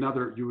would need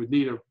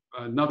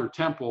another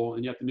temple,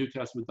 and yet the New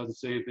Testament doesn't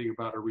say anything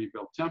about a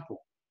rebuilt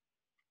temple.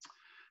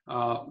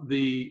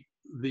 The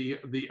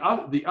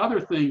other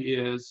thing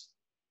is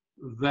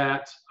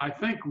that I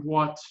think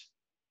what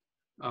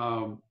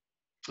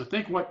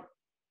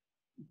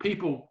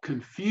people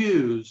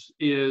confuse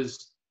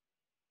is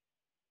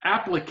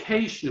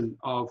application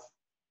of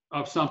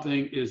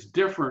something is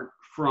different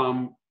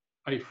from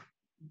a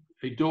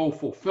dual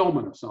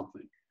fulfillment of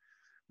something.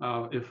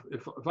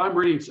 If I'm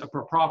reading a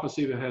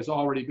prophecy that has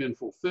already been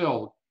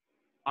fulfilled,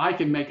 I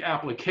can make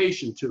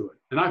application to it.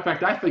 And in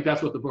fact, I think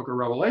that's what the book of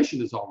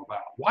Revelation is all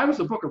about. Why was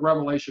the book of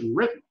Revelation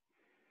written?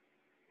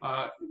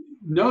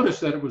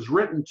 Notice that it was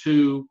written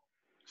to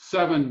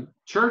 7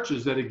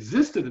 churches that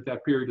existed at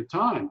that period of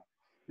time.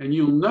 And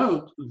you'll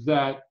note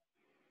that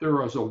there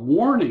was a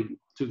warning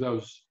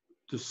to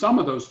some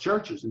of those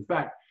churches. In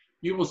fact,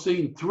 you will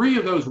see in 3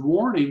 of those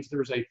warnings,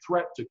 there's a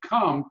threat to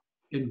come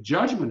in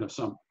judgment of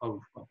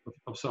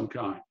some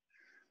kind.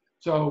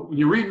 So when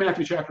you read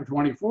Matthew chapter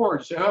 24,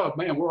 you say, "Oh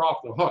man, we're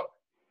off the hook.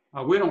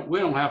 We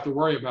don't have to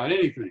worry about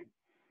anything,"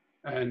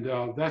 and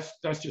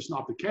that's just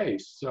not the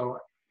case. So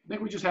I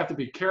think we just have to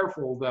be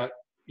careful that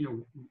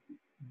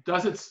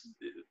does it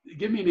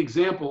give me an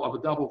example of a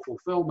double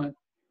fulfillment?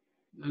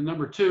 And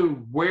number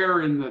 2,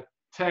 where in the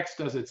text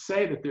does it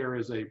say that there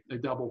is a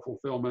double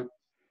fulfillment?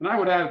 And I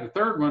would add the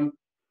third one.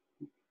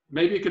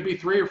 Maybe it could be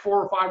 3 or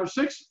 4 or 5 or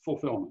 6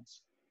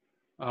 fulfillments.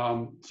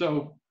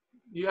 So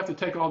you have to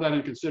take all that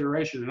in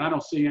consideration. And I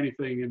don't see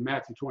anything in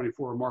Matthew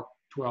 24, Mark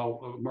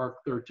 12, Mark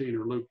 13,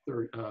 or Luke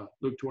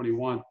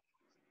 21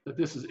 that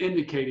this is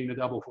indicating a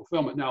double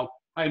fulfillment. Now,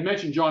 I had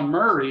mentioned John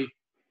Murray.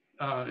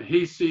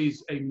 He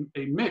sees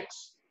a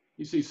mix.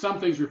 He sees some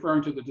things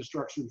referring to the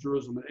destruction of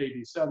Jerusalem in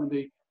AD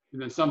 70,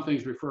 and then some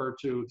things refer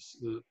to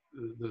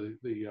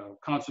the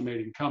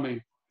consummating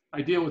coming.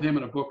 I deal with him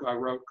in a book I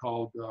wrote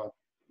called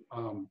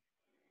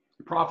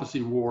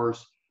Prophecy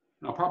Wars.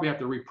 And I'll probably have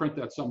to reprint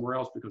that somewhere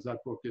else because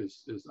that book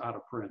is out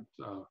of print.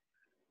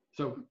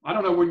 So I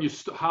don't know where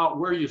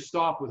you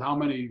stop with how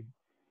many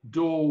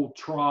dual,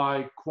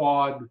 tri,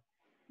 quad,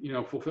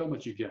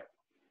 fulfillments you get.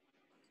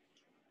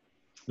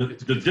 The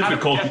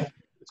difficulty.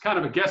 It's kind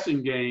of a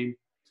guessing game.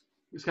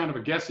 It's kind of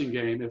a guessing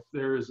game.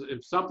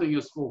 If something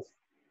is full,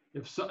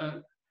 if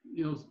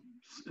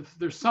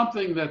there's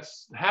something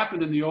that's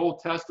happened in the Old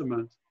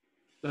Testament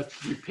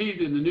that's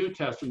repeated in the New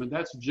Testament,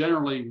 that's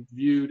generally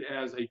viewed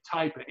as a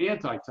type of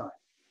anti-type.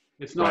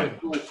 It's not a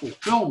dual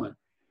fulfillment.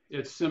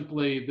 It's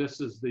simply,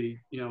 this is the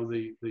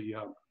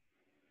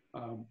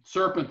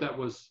serpent that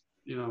was,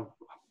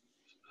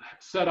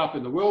 set up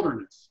in the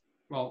wilderness.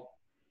 Well,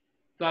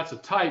 that's a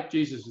type.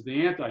 Jesus is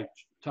the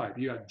anti-type.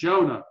 You got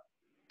Jonah,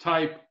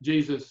 type.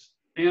 Jesus,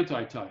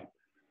 anti-type.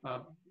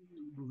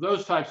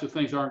 Those types of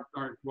things aren't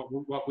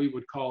what we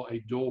would call a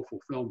dual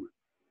fulfillment.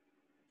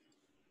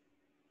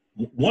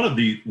 One of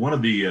the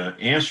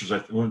answers,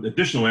 one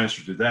additional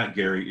answer to that,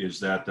 Gary, is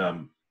that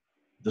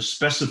the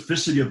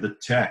specificity of the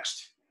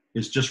text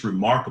is just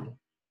remarkable.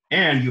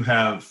 And you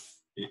have,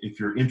 if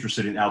you're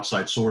interested in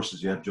outside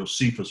sources, you have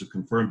Josephus who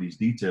confirmed these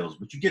details.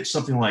 But you get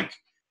something like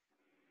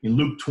in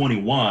Luke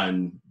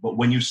 21, but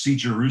when you see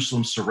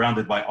Jerusalem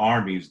surrounded by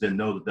armies, then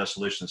know the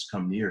desolation has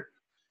come near.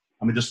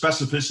 I mean, the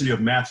specificity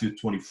of Matthew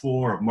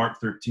 24, of Mark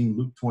 13,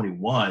 Luke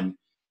 21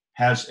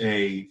 has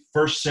a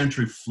first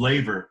century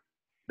flavor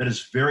that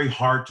is very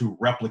hard to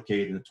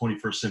replicate in a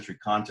 21st century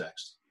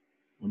context.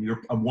 When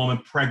you're a woman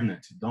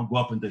pregnant, don't go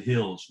up in the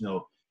hills.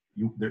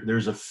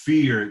 There's a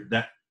fear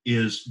that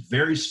is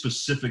very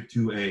specific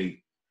to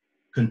a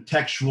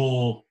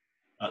contextual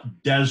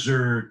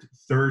desert,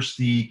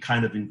 thirsty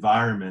kind of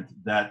environment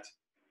that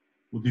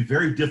would be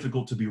very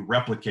difficult to be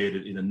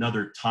replicated in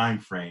another time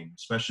frame,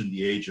 especially in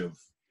the age of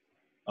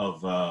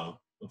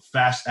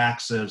fast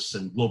access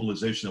and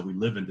globalization that we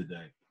live in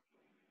today.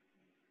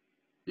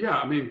 Yeah,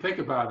 I mean, think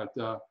about it.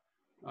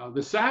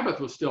 The Sabbath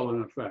was still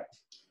in effect.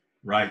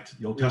 Right,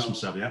 the Old Testament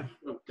Sabbath,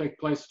 yeah. Take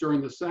place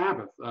during the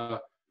Sabbath.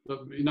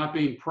 Not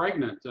being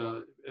pregnant,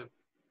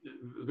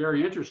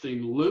 very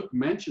interesting. Luke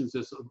mentions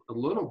this a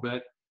little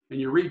bit, and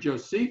you read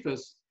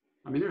Josephus.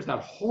 I mean, there's that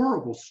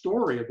horrible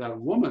story of that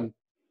woman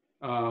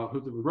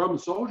who the Roman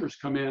soldiers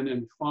come in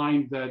and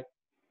find that,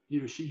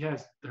 she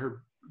has,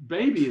 her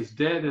baby is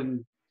dead,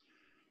 and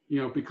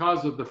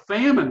because of the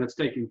famine that's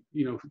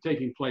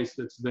taking place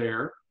that's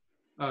there,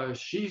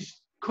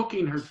 she's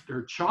cooking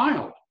her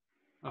child.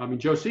 I mean,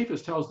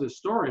 Josephus tells this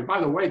story. And by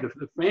the way, the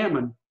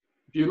famine,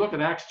 if you look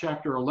at Acts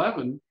chapter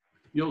 11,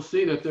 you'll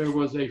see that there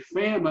was a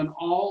famine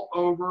all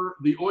over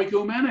the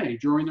oikumene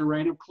during the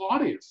reign of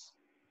Claudius.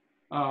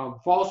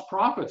 False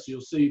prophets,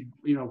 you'll see,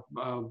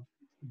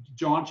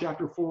 John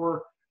chapter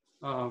 4,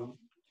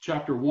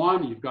 chapter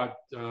 1, you've got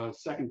 2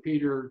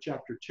 Peter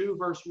chapter 2,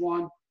 verse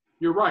 1.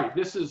 You're right,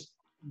 this is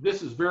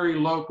very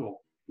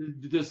local.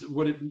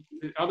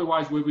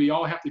 Otherwise, would we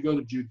all have to go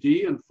to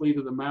Judea and flee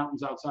to the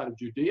mountains outside of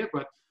Judea?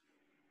 But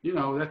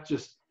that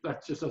just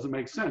doesn't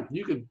make sense.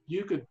 You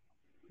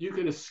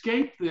could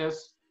escape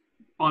this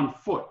on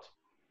foot.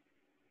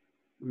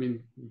 I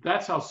mean,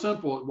 that's how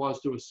simple it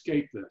was to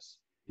escape this.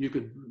 You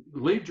could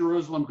leave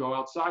Jerusalem, go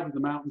outside to the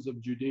mountains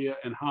of Judea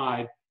and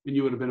hide, and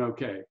you would have been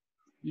okay.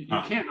 You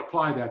can't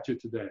apply that to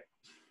today.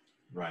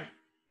 Right.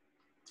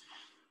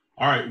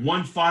 All right,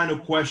 one final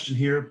question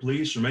here,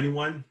 please, from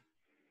anyone,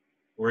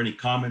 or any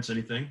comments,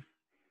 anything?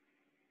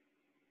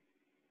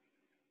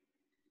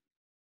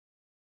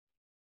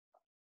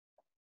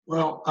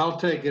 Well, I'll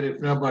take it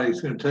if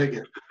nobody's going to take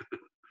it.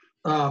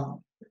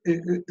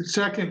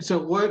 Second, so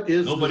what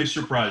is... Nobody's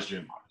surprised,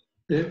 Jim.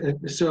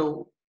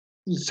 So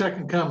the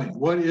second coming,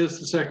 what is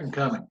the second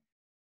coming?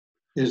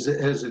 Has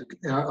it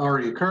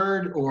already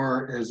occurred,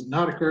 or has it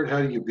not occurred?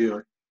 How do you view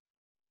it?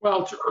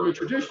 Well,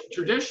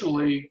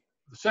 traditionally,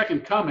 the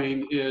second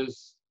coming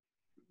is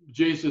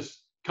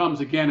Jesus comes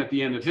again at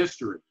the end of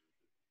history.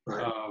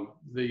 Right.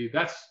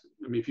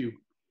 If you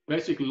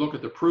basically look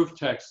at the proof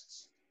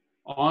texts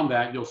on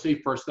that, you'll see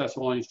 1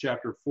 Thessalonians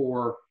chapter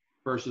 4,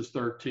 verses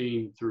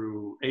 13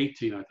 through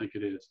 18, I think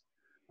it is.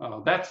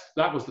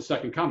 That was the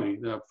second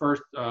coming.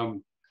 First,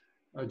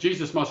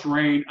 Jesus must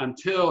reign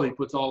until he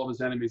puts all of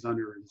his enemies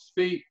under his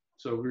feet.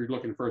 So we're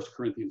looking at 1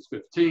 Corinthians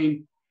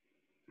 15,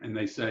 and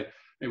they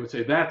would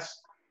say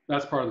that's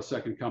part of the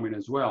second coming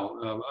as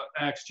well.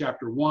 Acts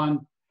chapter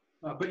 1.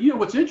 But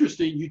what's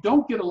interesting, you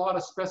don't get a lot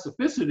of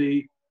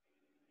specificity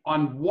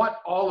on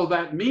what all of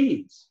that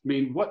means. I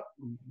mean,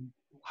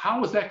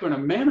 how is that going to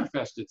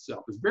manifest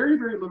itself? There's very,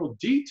 very little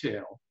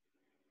detail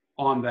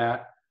on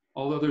that,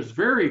 although there's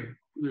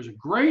a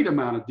great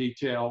amount of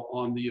detail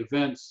on the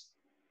events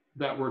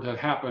that were to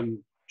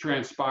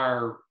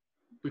transpire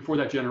before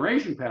that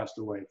generation passed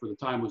away, for the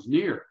time was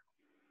near.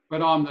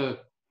 But on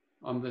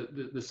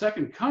the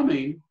second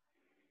coming,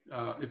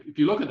 if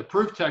you look at the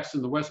proof text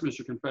in the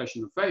Westminster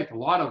Confession of Faith, a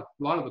lot of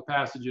the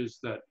passages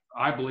that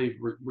I believe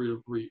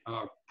were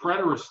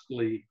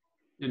preteristically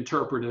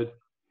interpreted,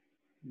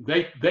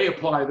 they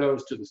apply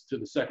those to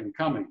the second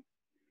coming.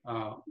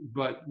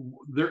 But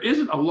there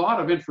isn't a lot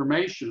of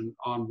information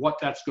on what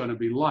that's going to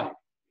be like.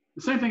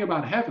 The same thing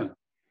about heaven.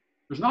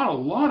 There's not a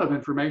lot of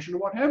information on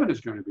what heaven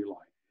is going to be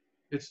like.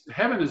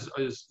 Heaven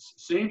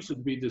seems to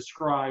be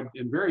described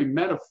in very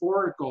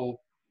metaphorical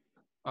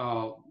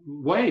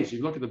ways.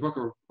 You look at the book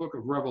of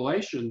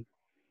Revelation.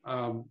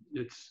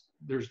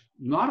 There's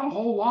not a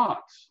whole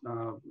lot.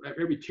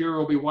 Every tear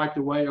will be wiped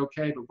away,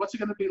 okay, but what's it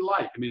going to be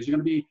like? I mean, is there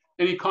going to be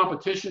any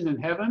competition in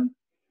heaven?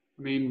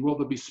 I mean, will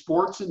there be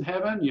sports in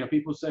heaven?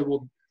 People say,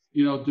 well,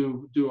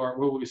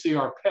 will we see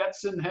our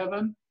pets in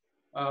heaven?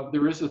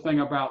 There is a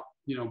thing about,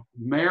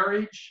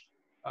 marriage.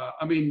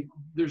 I mean,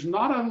 there's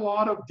not a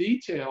lot of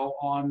detail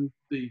on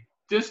the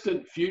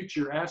distant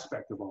future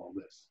aspect of all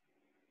this.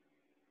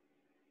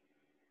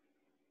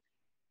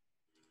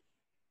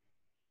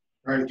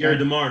 All right, Gary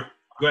Demar,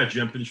 go ahead,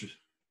 Jim. Finish.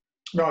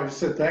 No, I just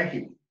said thank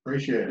you.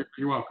 Appreciate it.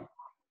 You're welcome.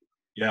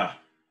 Yeah.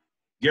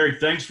 Gary,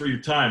 thanks for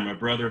your time, my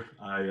brother.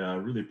 I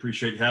really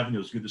appreciate having you.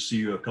 It was good to see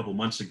you a couple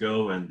months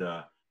ago, and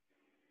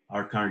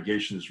our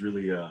congregation is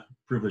really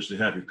privileged to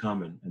have you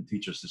come and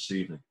teach us this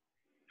evening.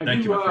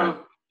 Thank you, my friend.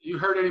 You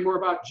heard any more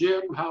about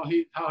Jim? How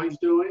he's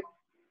doing?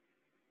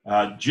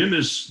 Jim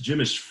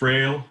is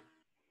frail,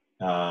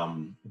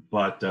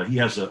 but he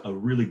has a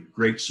really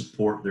great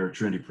support there at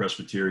Trinity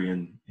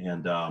Presbyterian,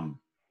 and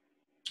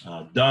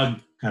Doug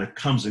kind of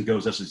comes and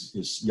goes. That's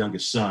his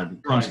youngest son.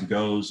 He comes and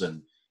goes,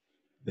 and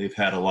they've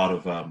had a lot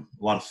of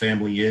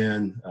family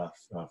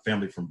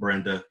family from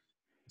Brenda.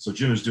 So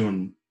Jim is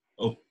doing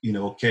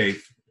okay,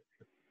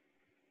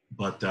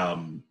 but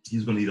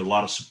he's going to need a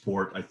lot of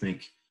support, I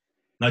think,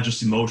 not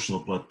just emotional,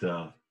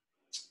 but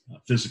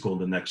physical in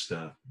the next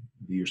the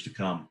years to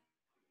come.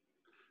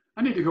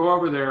 I need to go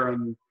over there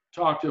and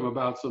talk to him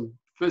about some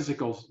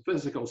physical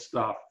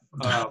stuff.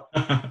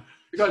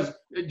 Because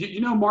you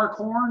know Mark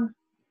Horn?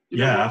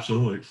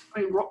 Absolutely.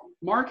 I mean,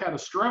 Mark had a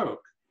stroke,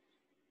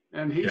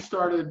 and he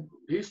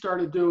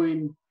started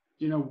doing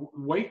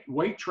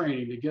weight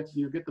training to get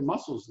the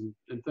muscles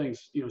and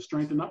things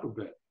strengthened up a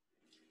bit.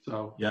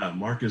 So yeah,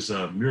 Mark is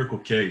a miracle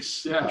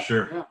case for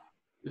sure.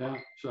 Yeah.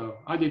 So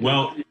I did.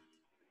 Well,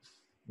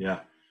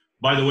 yeah.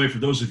 By the way, for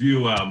those of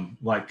you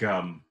like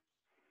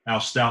Al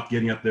Stout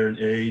getting up there in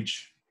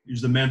age,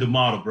 he's the man to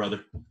model,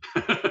 brother.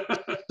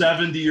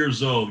 70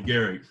 years old,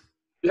 Gary.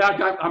 Yeah,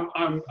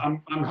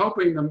 I'm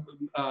hoping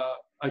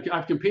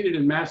I've competed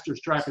in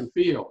Masters track and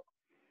field,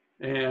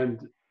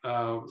 and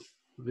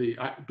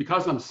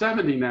because I'm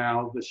 70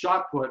 now, the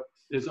shot put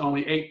is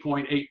only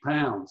 8.8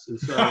 pounds, and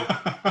so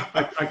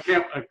I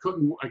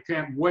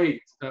can't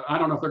wait. I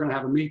don't know if they're going to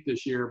have a meet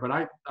this year, but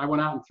I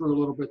went out and threw a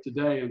little bit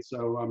today, and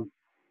so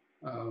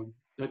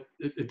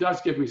it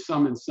does give me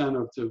some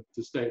incentive to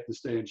stay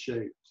in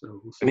shape.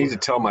 So I need to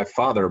tell my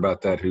father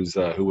about that,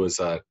 who was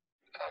a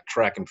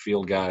track and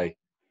field guy,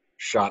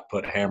 shot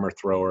put, hammer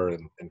thrower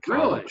in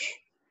college.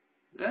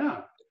 Really?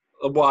 Yeah.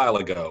 A while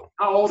ago.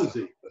 How old is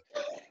he?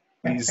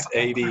 He's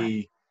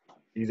 80.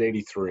 He's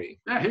 83.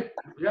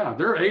 Yeah,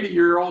 there are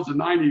 80-year-olds and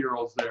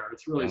 90-year-olds there.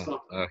 It's really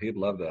something. He'd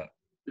love that.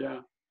 Yeah.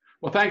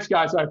 Well, thanks,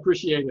 guys. I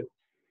appreciate it.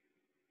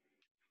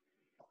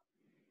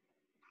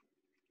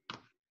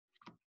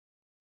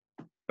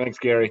 Thanks,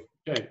 Gary.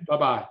 Okay.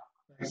 Bye-bye.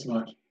 Thanks so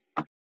much.